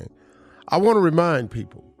everything. I want to remind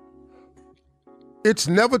people, it's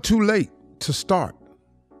never too late to start.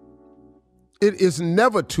 It is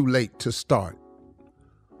never too late to start.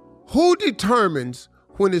 Who determines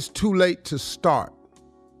when it's too late to start?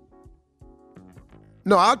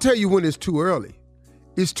 No, I'll tell you when it's too early.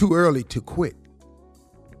 It's too early to quit.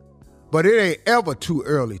 But it ain't ever too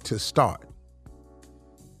early to start.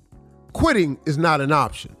 Quitting is not an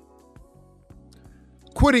option.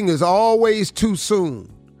 Quitting is always too soon.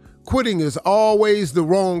 Quitting is always the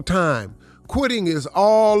wrong time. Quitting is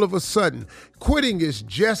all of a sudden. Quitting is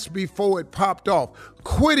just before it popped off.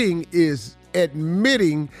 Quitting is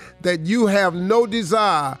admitting that you have no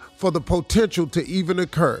desire for the potential to even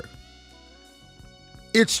occur.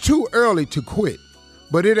 It's too early to quit,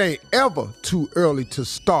 but it ain't ever too early to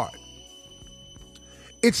start.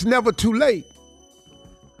 It's never too late.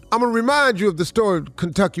 I'm going to remind you of the story of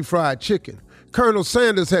Kentucky Fried Chicken. Colonel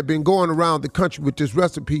Sanders had been going around the country with this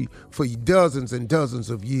recipe for dozens and dozens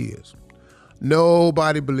of years.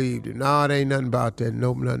 Nobody believed it. No, it ain't nothing about that.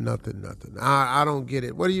 No, nothing. I don't get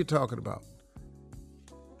it. What are you talking about?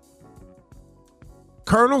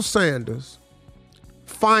 Colonel Sanders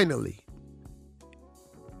finally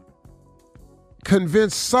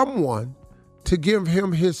convinced someone to give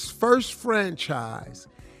him his first franchise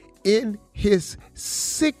in his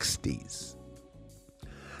 60s.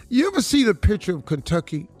 You ever see the picture of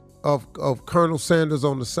Kentucky of Colonel Sanders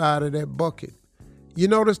on the side of that bucket? You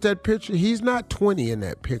notice that picture? He's not 20 in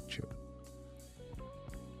that picture.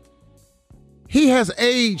 He has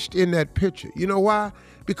aged in that picture. You know why?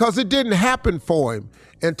 Because it didn't happen for him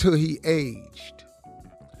until he aged.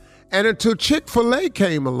 And until Chick-fil-A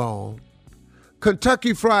came along,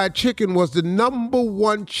 Kentucky Fried Chicken was the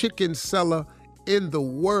 #1 chicken seller in the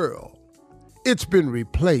world. It's been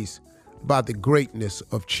replaced by the greatness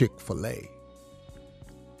of Chick-fil-A.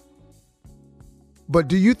 But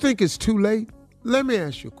do you think it's too late? Let me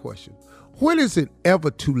ask you a question. When is it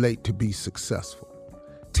ever too late to be successful?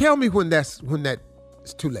 Tell me when that's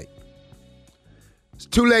too late. It's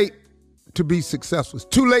too late to be successful. It's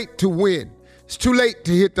too late to win. It's too late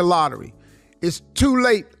to hit the lottery. It's too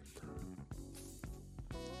late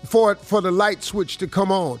for the light switch to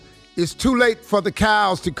come on. It's too late for the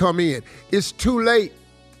cows to come in. It's too late.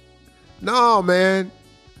 No, man.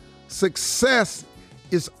 Success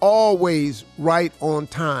is always right on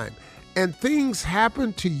time. And things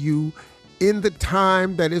happen to you in the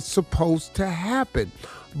time that it's supposed to happen.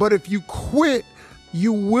 But if you quit,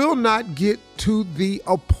 you will not get to the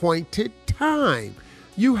appointed time.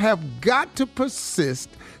 You have got to persist,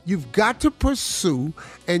 you've got to pursue,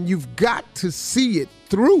 and you've got to see it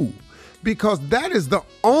through, because that is the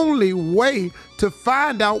only way to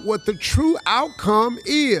find out what the true outcome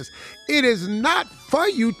is. It is not for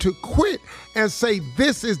you to quit and say,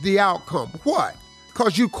 this is the outcome. What?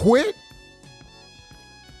 Because you quit?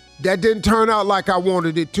 That didn't turn out like I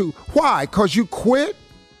wanted it to. Why? Because you quit?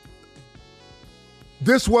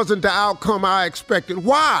 This wasn't the outcome I expected.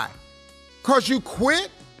 Why? Because you quit?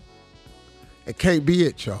 It can't be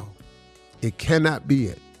it, y'all. It cannot be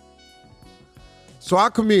it. So I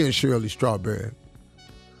commend Shirley Strawberry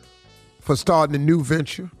for starting a new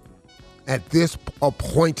venture at this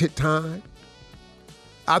appointed time.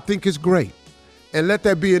 I think it's great. And let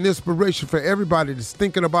that be an inspiration for everybody that's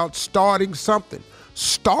thinking about starting something.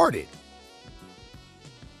 Start it.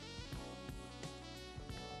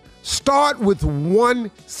 Start with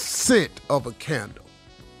 1 cent of a candle.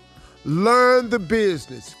 Learn the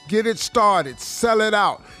business. Get it started. Sell it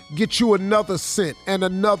out. Get you another cent and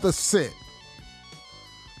another cent.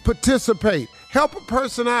 Participate. Help a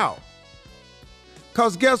person out.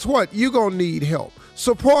 Because guess what? You're going to need help.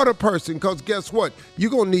 Support a person, because guess what? You're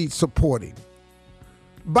going to need supporting.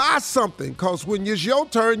 Buy something, because when it's your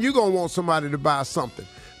turn, you're going to want somebody to buy something.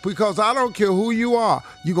 Because I don't care who you are,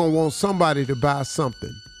 you're going to want somebody to buy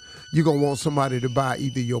something. You're going to want somebody to buy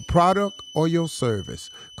either your product or your service,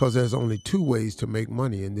 because there's only 2 ways to make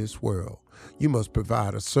money in this world. You must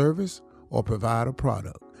provide a service or provide a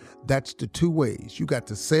product. That's the 2 ways. You got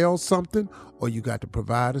to sell something or you got to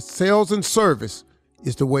provide a sales and service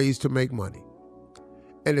is the ways to make money.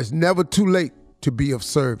 And it's never too late to be of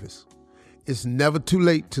service. It's never too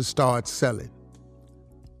late to start selling.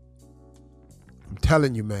 I'm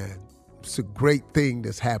telling you, man, it's a great thing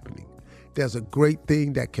that's happening. There's a great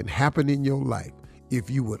thing that can happen in your life if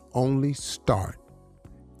you would only start.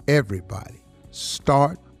 Everybody,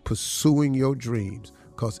 start pursuing your dreams,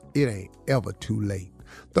 because it ain't ever too late.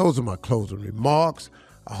 Those are my closing remarks.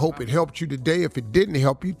 I hope it helped you today. If it didn't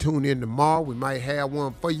help you, tune in tomorrow. We might have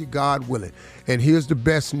one for you, God willing. And here's the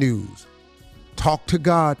best news. Talk to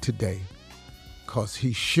God today, because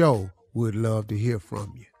he sure would love to hear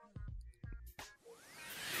from you.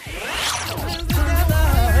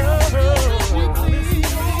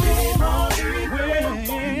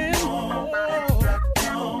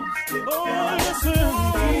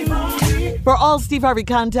 For all Steve Harvey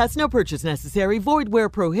contests, no purchase necessary, void where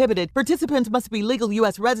prohibited. Participants must be legal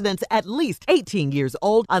U.S. residents at least 18 years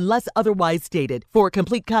old unless otherwise stated. For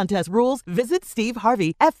complete contest rules, visit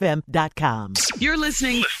SteveHarveyFM.com. You're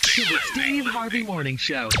listening to the Steve Harvey Morning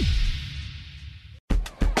Show.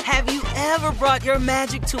 Have you ever brought your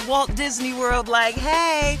magic to Walt Disney World like,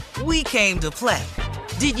 hey, we came to play?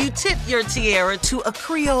 Did you tip your tiara to a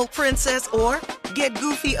Creole princess or get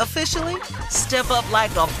goofy officially? Step up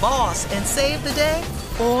like a boss and save the day?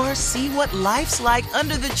 Or see what life's like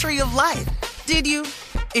under the tree of life? Did you?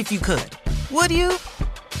 If you could. Would you?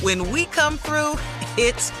 When we come through,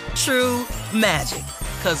 it's true magic.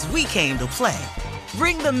 'Cause we came to play.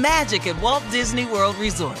 Bring the magic at Walt Disney World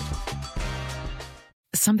Resort.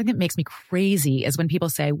 Something that makes me crazy is when people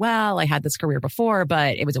say, well, I had this career before,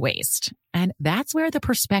 but it was a waste. And that's where the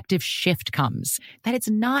perspective shift comes, that it's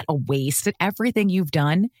not a waste, that everything you've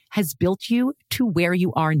done has built you to where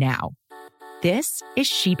you are now. This is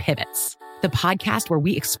She Pivots, the podcast where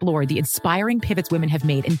we explore the inspiring pivots women have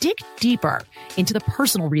made and dig deeper into the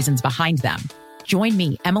personal reasons behind them. Join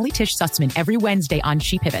me, Emily Tish Sussman, every Wednesday on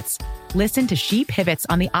She Pivots. Listen to She Pivots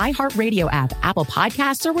on the iHeartRadio app, Apple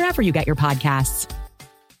Podcasts, or wherever you get your podcasts.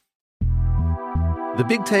 The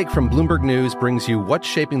Big Take from Bloomberg News brings you what's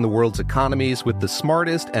shaping the world's economies with the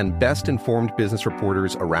smartest and best-informed business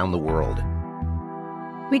reporters around the world.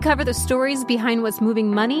 We cover the stories behind what's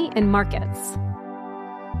moving money and markets,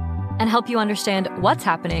 and help you understand what's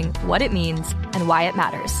happening, what it means, and why it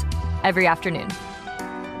matters every afternoon.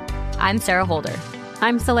 I'm Sarah Holder.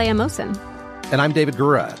 I'm Saleha Mohsen. And I'm David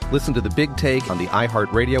Gura. Listen to The Big Take on the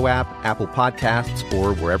iHeartRadio app, Apple Podcasts,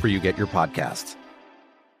 or wherever you get your podcasts.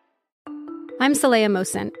 I'm Saleha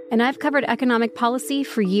Mohsen, and I've covered economic policy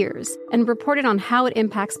for years and reported on how it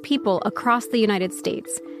impacts people across the United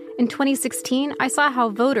States. In 2016, I saw how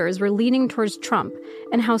voters were leaning towards Trump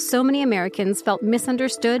and how so many Americans felt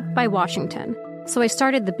misunderstood by Washington. So I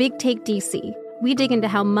started The Big Take DC. We dig into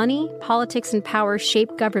how money, politics, and power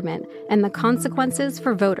shape government and the consequences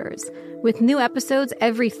for voters. With new episodes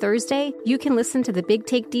every Thursday, you can listen to The Big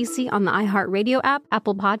Take DC on the iHeartRadio app,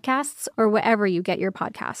 Apple Podcasts, or wherever you get your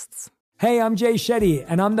podcasts. Hey, I'm Jay Shetty,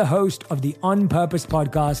 and I'm the host of the On Purpose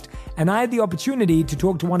podcast, and I had the opportunity to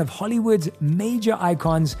talk to one of Hollywood's major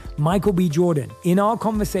icons, Michael B. Jordan. In our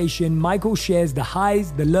conversation, Michael shares the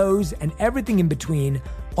highs, the lows, and everything in between,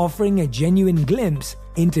 offering a genuine glimpse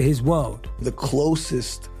into his world. The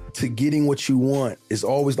closest to getting what you want is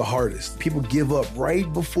always the hardest. People give up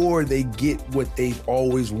right before they get what they've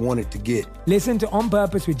always wanted to get. Listen to On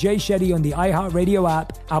Purpose with Jay Shetty on the iHeartRadio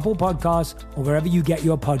app, Apple Podcasts, or wherever you get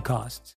your podcasts.